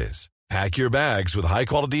practices. Pack your bags with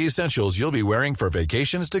high-quality essentials you'll be wearing for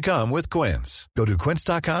vacations to come with Quince. Go to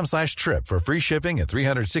quince.com/trip for free shipping and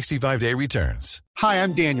 365-day returns. Hi,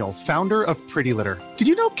 I'm Daniel, founder of Pretty Litter. Did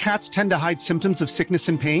you know cats tend to hide symptoms of sickness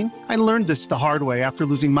and pain? I learned this the hard way after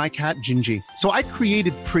losing my cat, Gingy. So I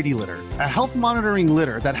created Pretty Litter, a health monitoring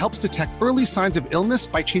litter that helps detect early signs of illness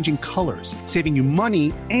by changing colors, saving you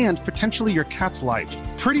money and potentially your cat's life.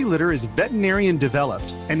 Pretty Litter is veterinarian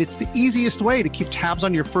developed, and it's the easiest way to keep tabs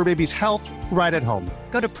on your fur baby's health right at home.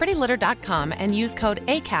 Go to prettylitter.com and use code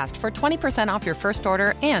ACAST for 20% off your first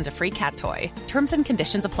order and a free cat toy. Terms and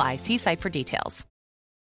conditions apply. See site for details.